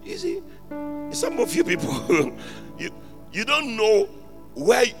 you see, some of you people, you don't know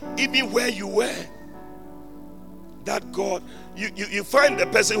where you were. That God, you find the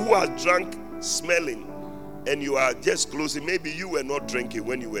person who has drunk smelling, and you are just closing. Maybe you were not drinking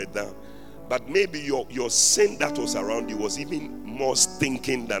when you were down, but maybe your sin that was around you was even more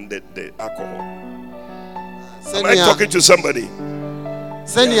stinking than the alcohol. Am I talking to somebody?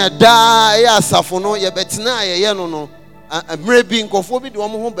 Senia da ya safono ye betina ye no amre bi nkofo bi de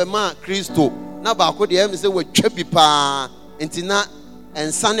omo ho be ma Kristo na ba ko de em se watwa bi pa entina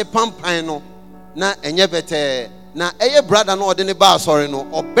ensane pampan no na enye bete na eye brother no ode ne ba sorry no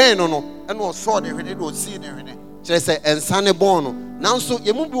oben no e no so de hwede do si de hwede kire se ensane bon no nanso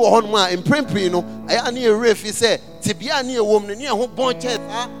ye mu bi wo ho no a emprempri no aya na ye refi se tibia na ye wom no ne ho bon che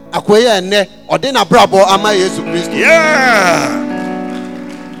akoye enne ode na brabo ama Yesu Kristo. Yeah.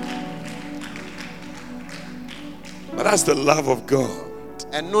 But that's the love of God.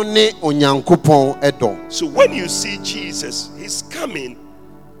 So when you see Jesus, he's coming.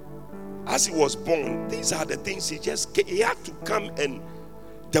 As he was born, these are the things he had to come and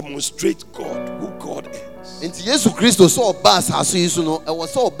demonstrate God, who God is. Into Jesus Christ so bas aso yisu no e wo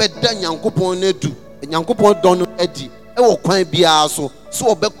so obeda Nyankopon na du Nyankopon don no adi e ɛwɔ kwan biara so so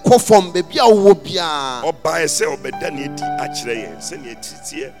ɔbɛkɔ fam baabi a wowɔ biara Oba ese obeda ne di akyere yen se ne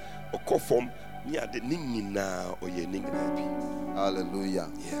titie okofom ni ade ne nyina oye ne nyina bi. hallelujah.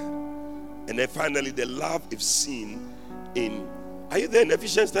 Yeah. And then finally the love is seen in, are you there in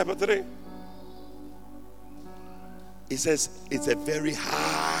Ephesians chapter 3? It says it's a very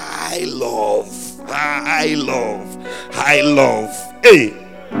high love. High love. High love. Hey,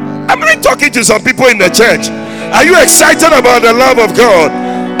 am I talking to some people in the church? Are you excited about the love of God?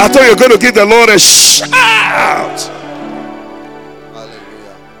 I thought you were going to give the Lord a shout.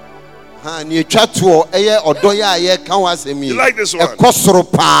 Hallelujah. Ni etwato eye odo ya ye kan wa asemi. You like this one? Ekosoro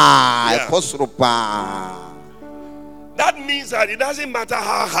pa, Yeah. ekosoro pa. That means that it doesn't matter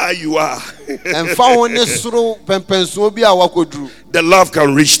how high you are. Emfa ho ne soro pempenso bi a wakoduru. The love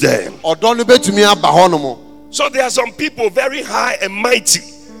can reach them. Odo no betumi aba ho no mo. So there are some people very high and mighty.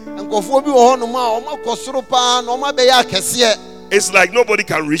 Nkofo bi wo ho no ma o makosoro pa na o ma be ya kese. It's like nobody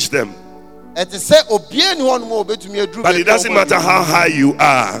can reach them. Ete se obie ni ho no mo obetumi aduru. But it doesn't matter how high you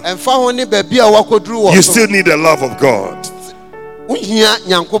are. Emfa ho ne ba bi a wakoduru wo. You still need the love of God. Uhia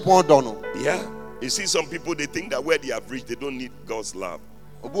Nyankopon do no. Yeah. You see, some people, they think that where they have reached, they don't need God's love.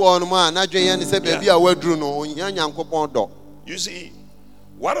 Obu ho no ma na dwen ne se ba bi a waduru no ohia Nyankopon do. You see,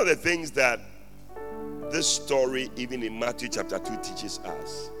 one of the things that this story, even in Matthew chapter 2, teaches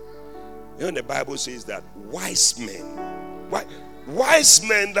us. You know, the Bible says that wise men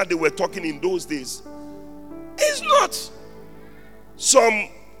that they were talking in those days, is not some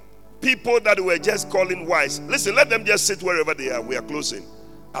people that were just calling wise. Listen, let them just sit wherever they are. We are closing.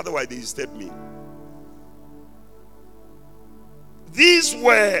 Otherwise, they disturb me. These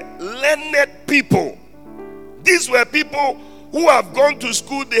were learned people. These were people who have gone to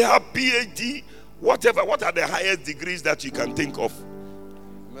school. They have PhD, whatever. What are the highest degrees that you can think of?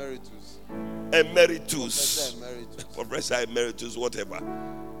 Emeritus. Professor Emeritus, whatever.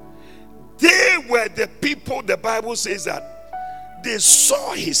 They were the people, the Bible says that they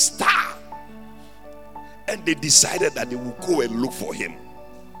saw his star and they decided that they would go and look for him.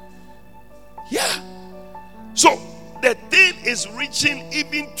 Yeah. So the thing is reaching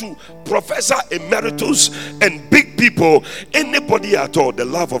even to Professor Emeritus and big people. Anybody at all, the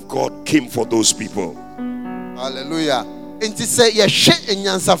love of God came for those people. Hallelujah. Enti se ye hwe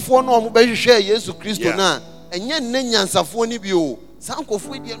enyansafo no omo behwe Yesu Kristo Yeah. na enye nne nyansafo ni bi o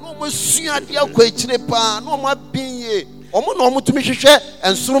sankofo die no omo sua de akwa ekire pa no omo abinye omo na omo tumi hwehwe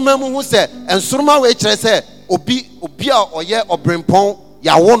ensoroma mu hu se ensoroma we kire se obi a oye obrempon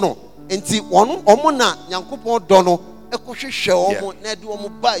yawo no enti omo na Nyankopon do no ekohwehwe omo na de omo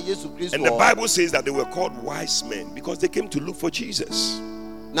ba Yesu Kristo. And the Bible says that they were called wise men because they came to look for Jesus.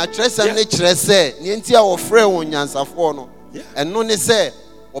 Na kyerɛsɛm ne kyerɛ sɛ ne nti a wɔfrɛ wɔn nyansafoɔ no ɛno ne sɛ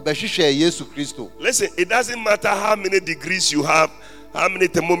wɔbɛhwehwɛ Yesu Kristo. Listen, it doesn't matter how many degrees you have, how many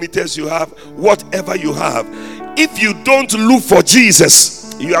thermometers you have, whatever you have. If you don't look for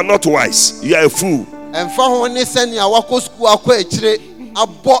Jesus, you are not wise. You are a fool. Ɛmfa ho ne sɛnea wakɔ sukuu akɔ akyire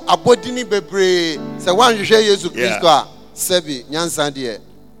abɔ abɔdini bebree sɛ wanhwehwɛ Yesu Kristo a sɛbi nyansa deɛ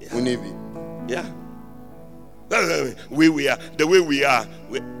wone bi. Yeah. We are the way we are.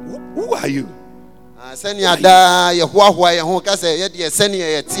 Who are you? Sɛnea daa yɛhoahoa yɛn ho ka sɛ yɛdeɛ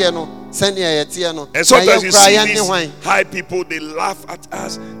sɛnea yɛteɛ no And sometimes you see these high people, they laugh at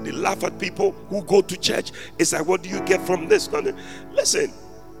us. They laugh at people who go to church. It's like, what do you get from this? Listen,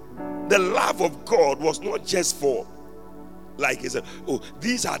 the love of God was not just for, like, it's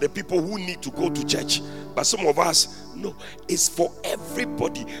these are the people who need to go to church. But some of us, no, it's for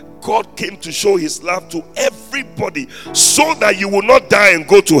everybody. God came to show his love to everybody so that you will not die and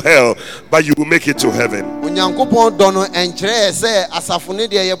go to hell, but you will make it to heaven. Onyankopɔn dɔ no ɛnkyerɛ sɛ asafo ne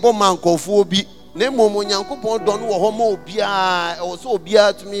deɛ yɛbɔ ma nkɔfoɔ bi na mmom Onyankopɔn dɔ no wɔ hɔ ma obiara ɛwɔ sɛ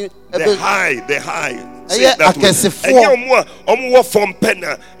obiara tumi The high. Say ɛyɛ that way. akɛsefoɔ Ɛnyɛ ɔmo wɔ fam pɛ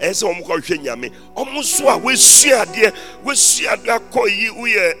na ɛyɛ sɛ ɔmo kɔhwɛ Nyame. Ɔmo so a wɔasua adeɛ akɔ yi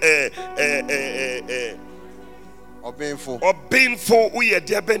woyɛ ɔbɛnfo woyɛ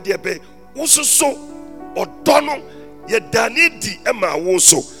deɛ wososo ɔdɔ no yɛdane di ɛma wo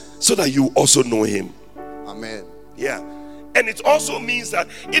so that you also know him. Amen. Yeah. And it also means that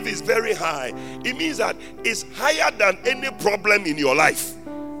if it's very high, it means that it's higher than any problem in your life.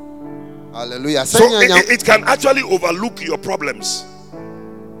 Hallelujah. So it can actually overlook your problems.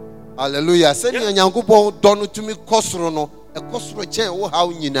 Hallelujah. Sɛnea Nyankopɔn dɔ no tumi kɔ soro no ɛkɔ soro kyɛn wo haw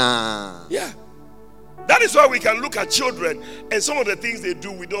nyinaa. Yeah. That is why we can look at children and some of the things they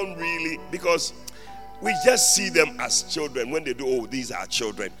do, we don't really, because we just see them as children. When they do, oh, these are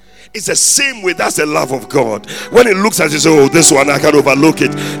children. It's the same way. That's the love of God. When it looks at you, say, oh, this one I can overlook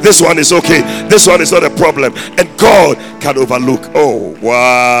it. This one is okay. This one is not a problem. And God can overlook. Oh,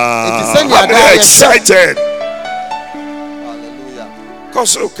 wow. I'm excited. Hallelujah. God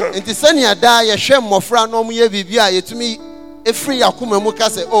so can. Inti senya da ye hwe mmofra no mo ye bibia yetumi efri yakoma mu ka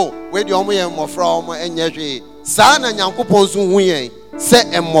se oh we de omo ye mmofra omo enye hwe saa na Nyankopɔn so hu yen se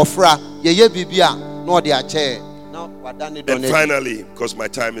mmofra ye bibia no de ache na wadane do. And finally, because my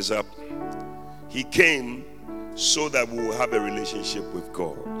time is up, he came so that we will have a relationship with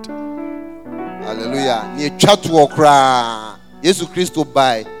God. Hallelujah. Ni twatu okra Yesu Kristo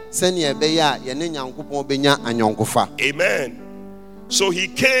bai senya ebe ya ye ne Nyankopɔn benya anyonkofa. Amen. So he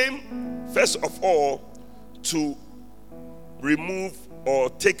came first of all to remove or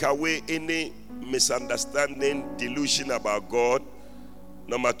take away any misunderstanding, delusion about God.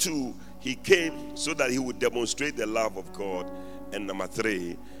 Number 2, he came so that he would demonstrate the love of God. And number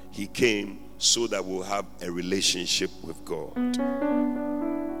 3, he came so that we'll have a relationship with God.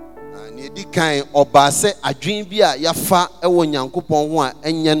 Ni di kan oba se adwen bi a yafa ewo Nyankopɔn ho a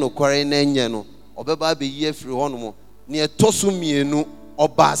enye no kware na enye no obeba be yi afiri ho no mo ni etoso mienu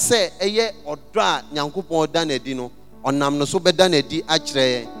oba se eye odo a Nyankopɔn da na di no onam no so beda na di a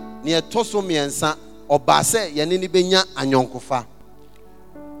kire ni etoso miensa oba se ye ne ni benya anyonkofa.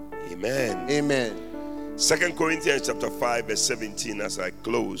 Amen. Amen. 2 Corinthians chapter 5 verse 17 as I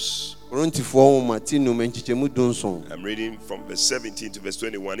close. I'm reading from verse 17 to verse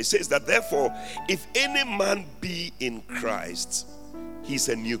 21. It says that therefore, if any man be in Christ, he's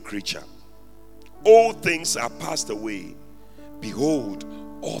a new creature. All things are passed away. Behold,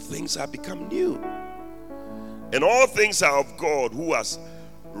 all things are become new. And all things are of God, who has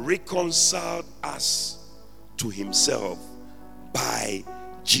reconciled us to himself by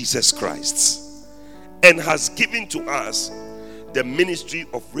Jesus Christ, and has given to us the ministry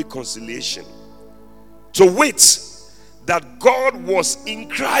of reconciliation, to wit, that God was in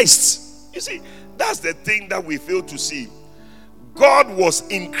Christ. You see, that's the thing that we fail to see. God was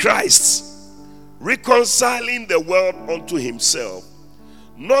in Christ, reconciling the world unto himself,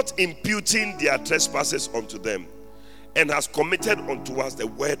 not imputing their trespasses unto them, and has committed unto us the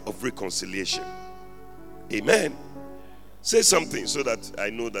word of reconciliation. Amen. Say something so that I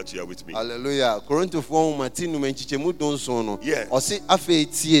know that you are with me. Hallelujah. Korinto fo Martin menchichemu donso no. Yeah. Osi afa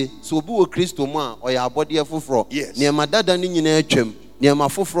etie so obi wo Kristo mu a oya abode afoforo. Yes. Niema dada ni nyina atwam. Niema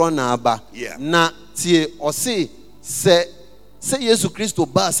foforo na aba. Yeah. Na tie osi se Yesu Kristo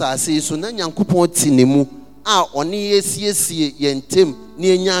ba asase so na Nyankopɔn ti ne mu a one yesiesie yentem na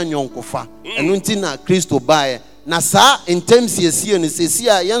enya anyonkofa. Eno nti na Kristo ba na saa entem siesie no sesi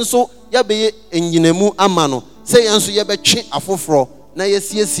a yenso yabeye enyinamu ama no. Say yanso yebetwe afoforo na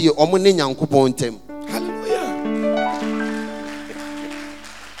yesiesie omo ne Nyankopɔn ntem. Hallelujah.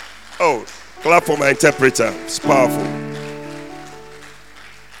 Oh, clap for my interpreter. It's powerful.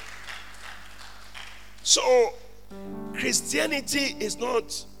 So, Christianity is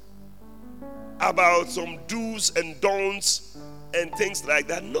not about some do's and don'ts and things like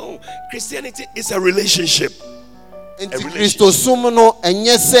that. No, Christianity is a relationship. Enti Kristo sum no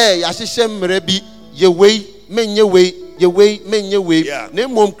enye se yahihye mmere bi yewei menye wei yewei menye wei na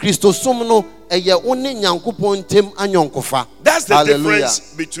mom Kristo sum no eye woni Nyankopɔn ntem anyonkofa. That's the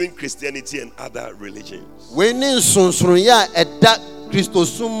difference between Christianity and other religions. We ne nsonsono ya eda Kristo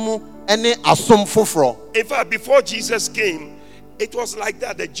sum mu ene asom foforo. In fact, before Jesus came, it was like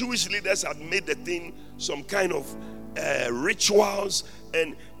that. The Jewish leaders had made the thing some kind of rituals,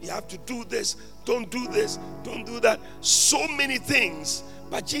 and you have to do this, don't do this, don't do that. So many things.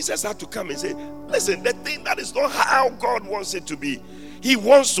 But Jesus had to come and say, listen, the thing that is not how God wants it to be. He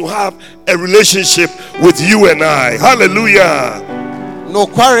wants to have a relationship with you and I. Hallelujah. No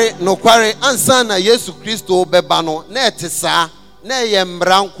kware ansa na Yesu Kristo beba no na etesa na ye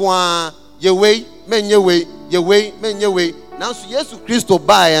mbranko yewei menye wei yewei menye wei. Nanso Yesu Kristo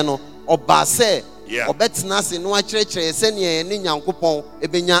baaye no oba se obetena se no akyerɛkyerɛ se ne ne Nyankopɔn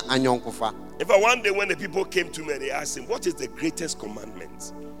ebenya anyonkofa. In fact, one day when the people came to me and they asked him, what is the greatest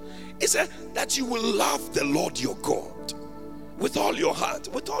commandment? He said that you will love the Lord your God with all your heart,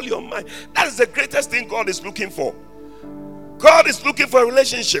 with all your mind. That is the greatest thing God is looking for. God is looking for a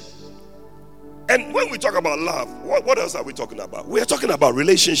relationship. And when we talk about love, what else are we talking about? We are talking about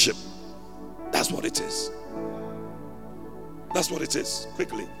relationship. That's what it is. That's what it is.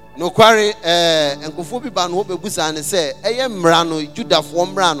 Quickly. No kware enkofo bi ba no bebusa ne se eye mmra no Judafo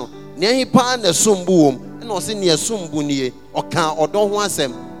mmra no ne pa na sombu wom na ose ne sombu nie oka odo ho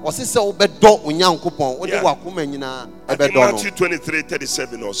asem ose se wo bedo Onyankopon wo de wakoma nyina e bedo no. Matthew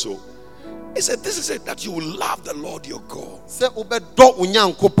 23:37 or so. He said, this is it, that you will love the Lord your God. sɛ wobɛdɔ wo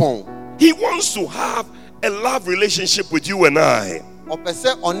Nyankopɔn. He wants to have a love relationship with you and I. Ɔpɛ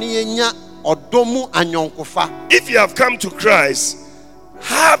sɛ ɔne yɛn nya ɔdɔ mu anyɔnkofa. If you have come to Christ,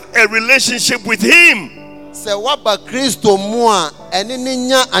 have a relationship with Him. Sɛ waba Kristo mu a ɛne ne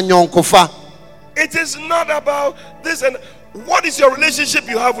nya anyɔnkofa. It is not about this and what is your relationship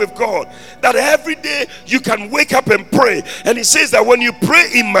you have with God? That every day you can wake up and pray. And He says that when you pray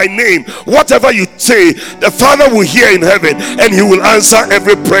in my name, whatever you say, the Father will hear in heaven and He will answer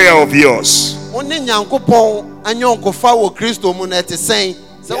every prayer of yours. One Nyankopɔn anyɔnkofa wɔ Kristo mu na ɛte sɛn.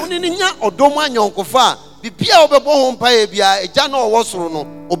 Sɛ wone ne nya ɔdɔ mu anyɔnkofa a, bibia wobɛbɔ ho mpaeɛ bia, agya na ɔwɔ soro no,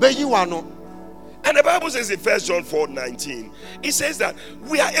 ɔbɛyi w'ano. And the Bible says in 1 John 4:19, it says that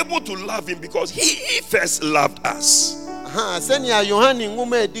we are able to love Him because He first loved us. Sɛnea Yohane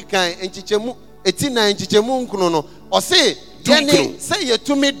nwoma edi kan nkyekyɛmu eti na nkyekyɛmu nkunu no, ɔse yɛne sɛ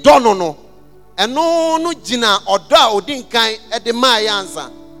yɛtumi dɔ no no, ɛno no gyina ɔdɔ a odi nkan ɛde maa yɛ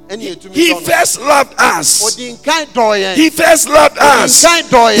ansa. He first loved us. Odi nkan dɔ yɛn. He first loved us. Odi nkan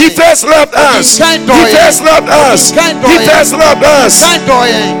dɔ yɛn. He first loved us. He first loved us. He first loved us. Nkan dɔ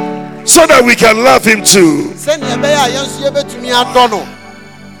yɛn. So that we can love Him too. Sɛnea ɛbɛyɛ a yɛn nso yɛbɛtumi adɔ no.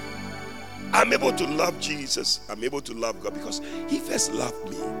 I'm able to love Jesus. I'm able to love God because He first loved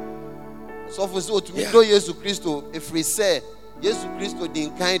me. So for so to me do Jesus Christo, if we say Jesus Christo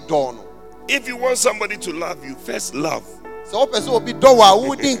din kind dɔ no. If you want somebody to love you, first love. So person will be dɔ wa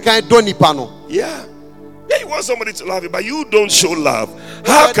who din kind dɔ nipa no. Yeah. Yeah, you want somebody to love you, but you don't show love.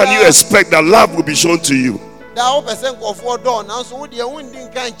 How can you expect that love will be shown to you? Da person nkɔfoɔ dɔ na so wo deɛ wo din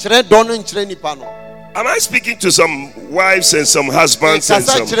kind kyerɛ dɔ no nkyerɛ nipa no. Am I speaking to some wives and some husbands and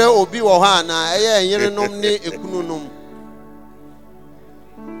some? Kasa kyerɛ obi wɔ hɔ a na ɛyɛ yerenom ne ekununom.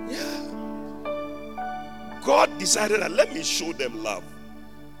 God decided that let me show them love.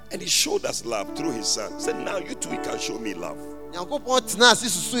 And He showed us love through His Son. He said, now you too can show me love. Nyankopɔn tena ase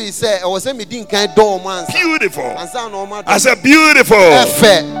susu yi sɛ ɛwɔ sɛ me din kan dɔ ɔmo ansa. Beautiful. Ansa na ɔmo adɔ. I said beautiful.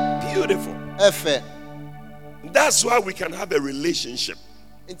 Ɛfɛ. Beautiful. Ɛfɛ. That's why we can have a relationship.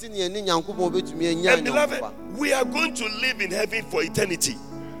 And beloved, we are going to live in heaven for eternity.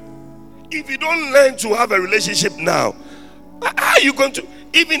 If you don't learn to have a relationship now, how are you going to,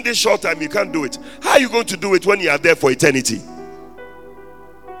 even this short time you can't do it, how are you going to do it when you are there for eternity?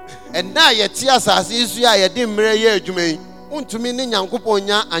 And now yet asase isu ya yɛde mmerɛ yɛ adwuma yi untumi ne Nyankopɔn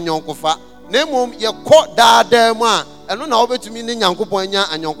nya anyɔnkofa na mmom yɛkɔ daadaa mu a ɛno na wobɛtumi ne Nyankopɔn nya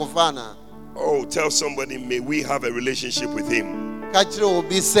anyɔnkofa na. Oh, tell somebody, may we have a relationship with Him. Ka kyerɛ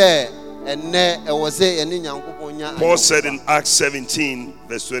obi sɛ ɛnnɛ ɛwɔ sɛ yɛne Nyankopɔn nya. Paul said in Acts 17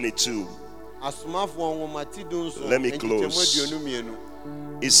 verse 22. Let me close.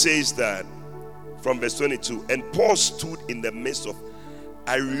 It says that from verse 22, and Paul stood in the midst of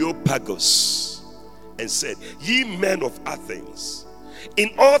Areopagus and said, ye men of Athens,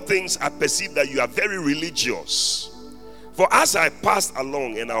 in all things I perceive that you are very religious. For as I passed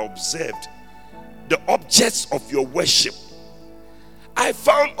along and I observed the objects of your worship, I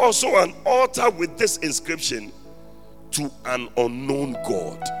found also an altar with this inscription, to an unknown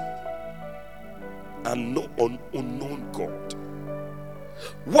God. An unknown God.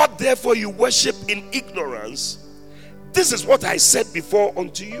 What therefore you worship in ignorance, this is what I said before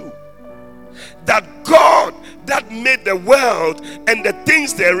unto you, that God that made the world and the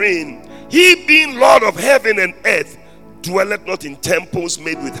things therein, He being Lord of heaven and earth, dwelleth not in temples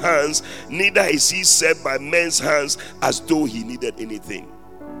made with hands, neither is He served by men's hands as though He needed anything,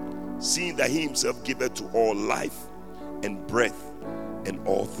 seeing that He Himself giveth to all life and breath and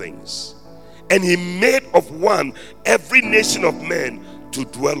all things. And He made of one every nation of men to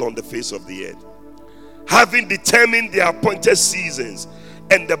dwell on the face of the earth, having determined their appointed seasons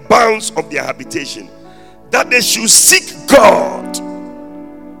and the bounds of their habitation, that they should seek God,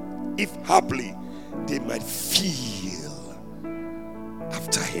 if haply they might feel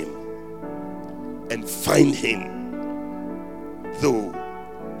after Him and find Him, though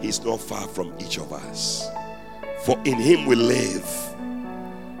He is not far from each of us. For in Him we live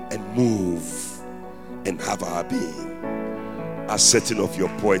and move and have our being, as certain of your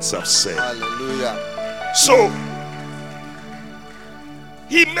poets have said. Hallelujah. So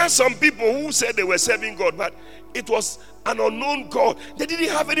He met some people who said they were serving God, but it was an unknown God. They didn't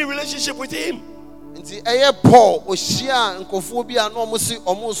have any relationship with Him. Nti eye Paul ohyia nkofo bi a no mo si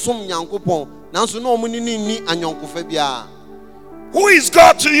omo som Nyankopɔn nanso no omo ni anyonkofa bia. Who is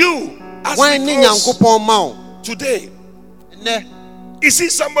God to you? When ni Nyankopɔn ma wo today, ne is He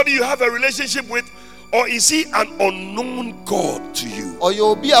somebody you have a relationship with, or is He an unknown God to you?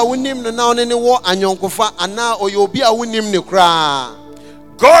 Oyo obi a wonim no na one ne wo anyonkofa ana oyo obi a wonim ne kra.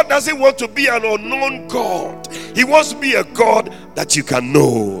 God doesn't want to be an unknown God. He wants to be a God that you can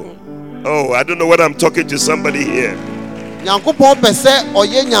know. Oh, I don't know whether I'm talking to somebody here. Somebody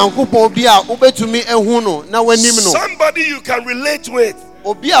Somebody you can relate with.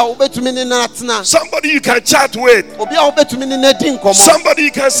 Somebody you can chat with. Somebody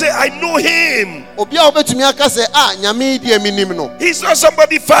you can say, I know him. He's not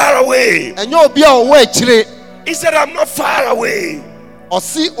somebody far away. He said, I'm not far away. I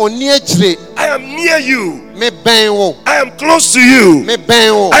am near you. I am close to you.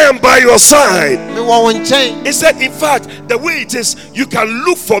 I am by your side. He said, in fact, the way it is, you can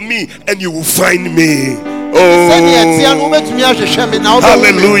look for me and you will find me. Oh,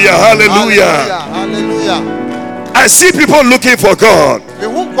 hallelujah, hallelujah. I see people looking for God.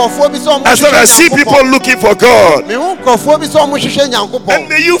 I said, I see people looking for God. And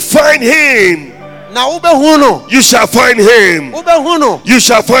may you find him. You shall find him. You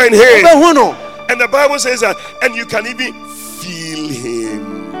shall find him. And the Bible says that, and you can even feel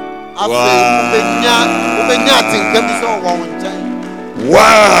him.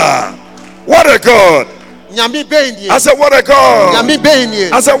 Wow. What a God. I said, what a God. I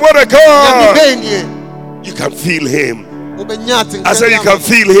said, what a God. You can feel him. I said, you can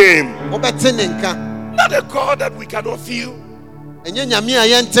feel him. Not a God that we cannot feel.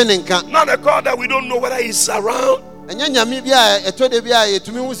 Not a God that we don't know whether he's around. We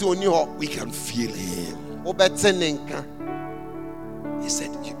can feel him. He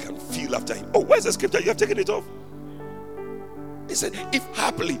said you can feel after him. Oh, where's the scripture? You have taken it off. He said, if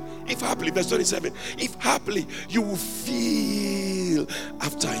happily, verse 27, if happily you will feel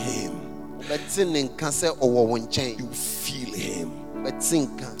after him. You feel him.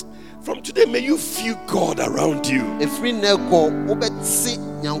 From today, may you feel God around you.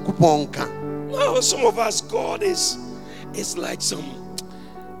 No, some of us, God is like some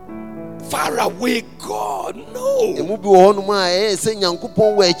far away God. No.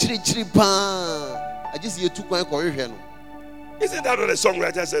 Isn't that what the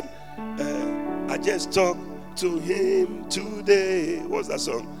songwriter said? I just talked to him today. What's that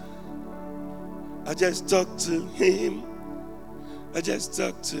song? I just talked to him. I just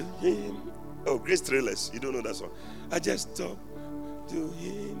talked to him. Oh, Grace Trailers. You don't know that song. I just talked to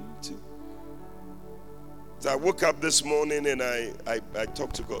him too. So I woke up this morning and I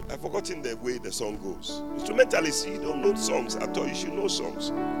talked to God. I've forgotten the way the song goes. Instrumentalists, you don't know songs. I thought you should know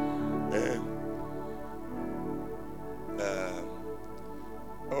songs.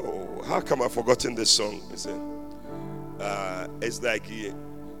 Oh, how come I've forgotten this song? It's like,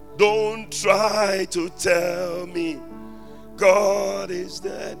 don't try to tell me God is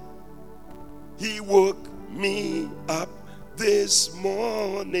dead. He woke me up this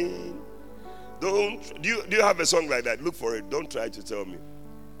morning. Do you have a song like that? Look for it. Don't try to tell me.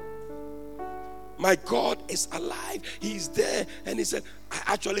 My God is alive. He's there. And he said, I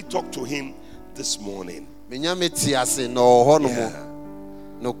actually talked to him this morning. Yeah.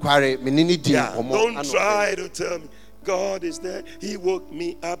 Don't try to tell me God is there. He woke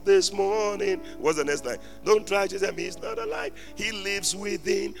me up this morning. What's the next line? Don't try to tell me he's not alive. He lives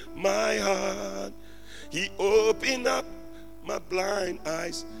within my heart. He opened up my blind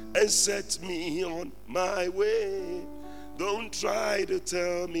eyes and set me on my way. Don't try to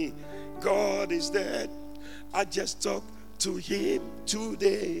tell me God is dead. I just talked to him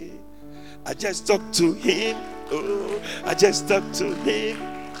today. I just talked to him. Oh, I just talked to him.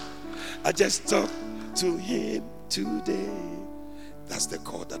 I just talked to him today. That's the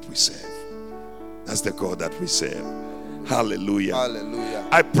God that we serve. That's the God that we serve. Hallelujah. Hallelujah.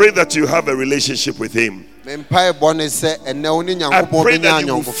 I pray that you have a relationship with him. I pray that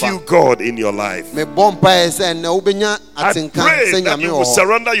you will feel God in your life. I pray that you will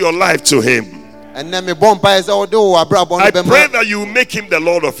surrender your life to him. I pray that you will make him the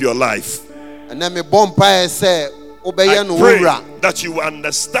Lord of your life. I pray that you will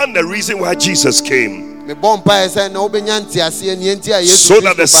understand the reason why Jesus came, so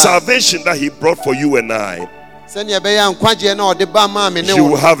that the salvation that he brought for you and I, you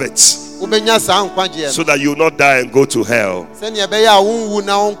will have it, so that you will not die and go to hell,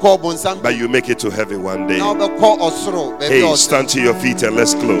 but you make it to heaven one day. Hey, stand to your feet and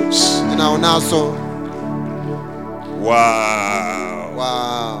let's close. Wow.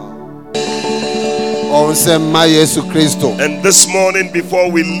 And this morning, before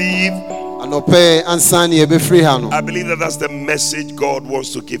we leave, I believe that that's the message God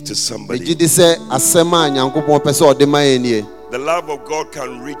wants to give to somebody. The love of God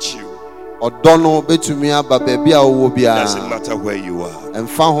can reach you. Doesn't matter where you are.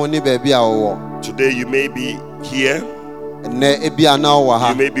 Today you may be here, ɛnɛ ebi ana wɔ ha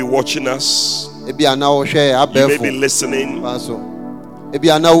You may be watching us. ebi ana wɔhwɛ You may be abɛɛfo listening. so ebi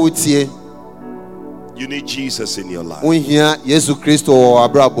ana wotie You need Jesus in your life. wonhia Yesu Kristo wɔ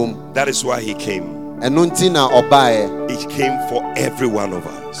abrabɔ mu That is why he came. ɛno nti na ɔbaeɛ He came for every one of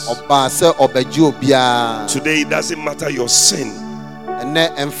us. ɔbaa sɛ ɔbɛgye obiara Today, it doesn't matter your sin.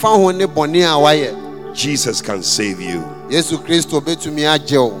 ɛnɛ ɛmfa ho ne bɔne a wayɛ Jesus can save you. Yesu Kristo betumi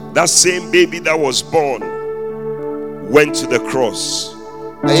agye wo That same baby that was born went to the cross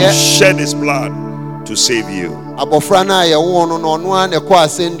to ɛyɛ shed his blood to save you. abɔfra no a yɛwoo no no ɔno a na ɛkɔ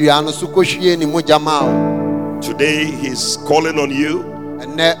asɛnnua no so kɔhwie ne mogya maa wo Today, he's calling on you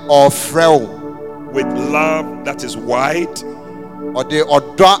ɛnɛ ɔfrɛ wo with love that is wide, ɔde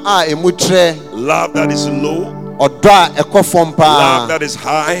ɔdɔ a emu trɛ love that is low, ɔdɔ a ɛkɔ fam love paa that is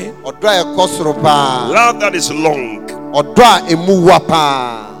high, ɔdɔ a ɛkɔ soro paa love that is long. ɔdɔ a emu wa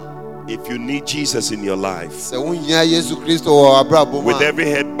paa If you need Jesus in your life, sɛ wohia Yesu Kristo wɔ abrabɔ mu with a every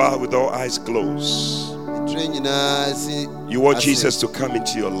head bowed, with all eyes closed, tire nyinaa si you want ase. Jesus to come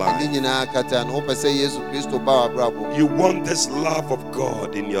into your ne life. nyinaa kata no wopɛ sɛ Yesu Kristo ba wɔ abrabɔ mu You want this love of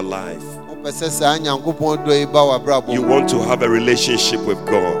God in your life. wopɛ sɛ saa Nyankopɔn dɔ yi ba wɔ abrabɔ You mu want to have a relationship with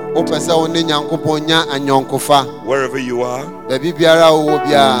God. wopɛ sɛ wo ne Nyankopɔn nya anyɔnkofa Wherever you are, baabi biara a wowɔ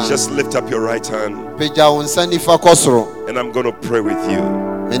biara just lift up your right hand pagya wo nsa nifa kɔ soro and I'm going to pray with you.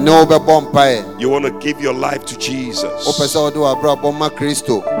 me ne wo bɛbɔ mpaeɛ You want to give your life to wopɛ Jesus. sɛ wode wɔ abrabɔ ma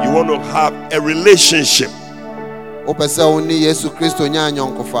Kristo You want to have a relationship. wopɛ sɛ wo ne Yesu Kristo nya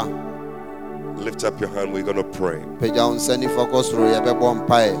anyɔnkofa Lift up your hand. We're going to pray. pagya wo nsa nifa kɔ soro yɛbɛbɔ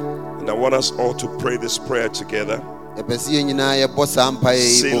mpaeɛ And I want us all to pray this prayer together. yɛpɛ sɛ yɛn nyinaa yɛbɔ saa mpaeɛ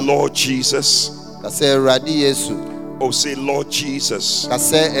Say, yi mu Lord Jesus. ka sɛ Awurade Yesu Oh, say, Lord Jesus. ka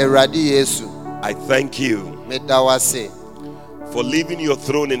sɛ Awurade Yesu I thank you meda wo ase for leaving your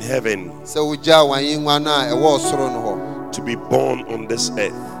throne in heaven sɛ wogyaa w'ahengua no a ɛwɔ ɔsoro no hɔ to be born on this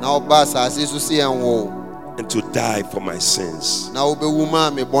earth na woba asase so sɛ yɛnwo and to die for my sins. na wobɛwu maa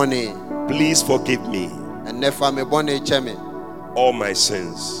me bɔne Please forgive me ɛnnɛ fa me bɔne kyɛ me all my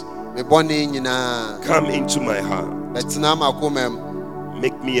sins. me bɔne nyinaa Come into my heart. bɛtena m'akoma mu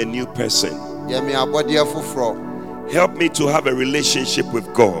Make me a new person. yɛ me abɔdeɛ foforɔ Help me to have a relationship with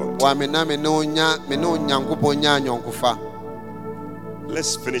God. wa me na me ne wo Nyankopɔn nya anyɔnkofa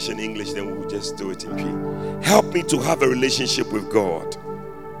Let's finish in English, then we'll just do it in P. Help me to have a relationship with God.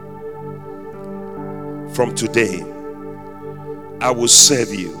 From today, I will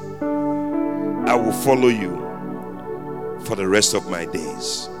serve you. I will follow you for the rest of my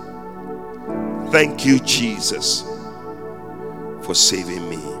days. Thank you, Jesus, for saving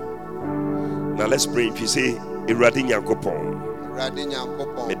me. Now let's pray. If you say, Awurade Nyankopɔn, Awurade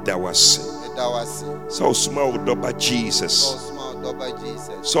Nyankopɔn meda wo ase. meda wo ase Sɛ ɔsoma wo dɔba Jesus. sɛ ɔsoma wo dɔba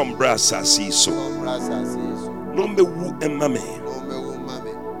Jesus Sɛ ɔmmra asase yi so. sɛ ɔmmra asase yi so Na ɔmmɛwu ɛma me. na ɔmmɛwu ma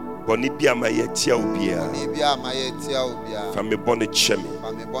me Bɔne bi a mayɛ tia wo biara, bɔne bi a mayɛ tia wo biara fa me bɔne kyɛ me.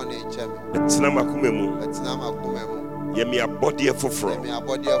 fa me bɔne kyɛ me Ɛtena m'akoma mu. bɛtena m'akoma mu Yɛ me abɔdeɛ yɛ foforɔ. me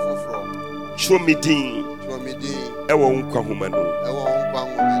abɔdeɛ foforɔ Twerɛ me din twerɛ me din ɛwɔ wo nkwa nhoma no. ɛwɔ wo nkwa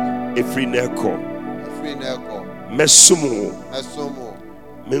nwoma no Ɛfiri na ɛkɔ. ɛfiri na ɛkɔ Mɛsom wo. mɛsom wo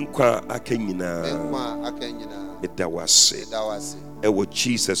Me nkwa aka me nyinaa. nkwa aka nyinaa Meda wo ase. meda wo ase Ɛwɔ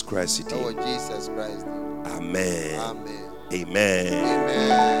Jesus Christ din. ɛwɔ Jesus Christ Amen. amen Amen.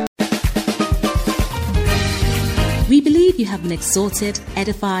 amen. We believe you have been exhorted,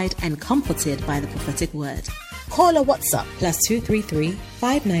 edified, and comforted by the prophetic word. Call or WhatsApp +233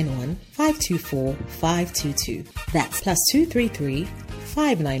 591 524 522. That's +233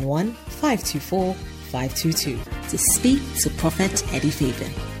 591 524 522 to speak to Prophet Eddie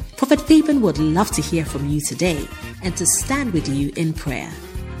Fabian. Prophet Fabian would love to hear from you today and to stand with you in prayer.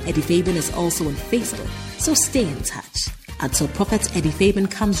 Eddie Fabian is also on Facebook, so stay in touch. Until Prophet Eddie Fabian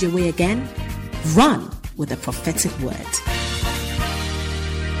comes your way again, run with a prophetic word.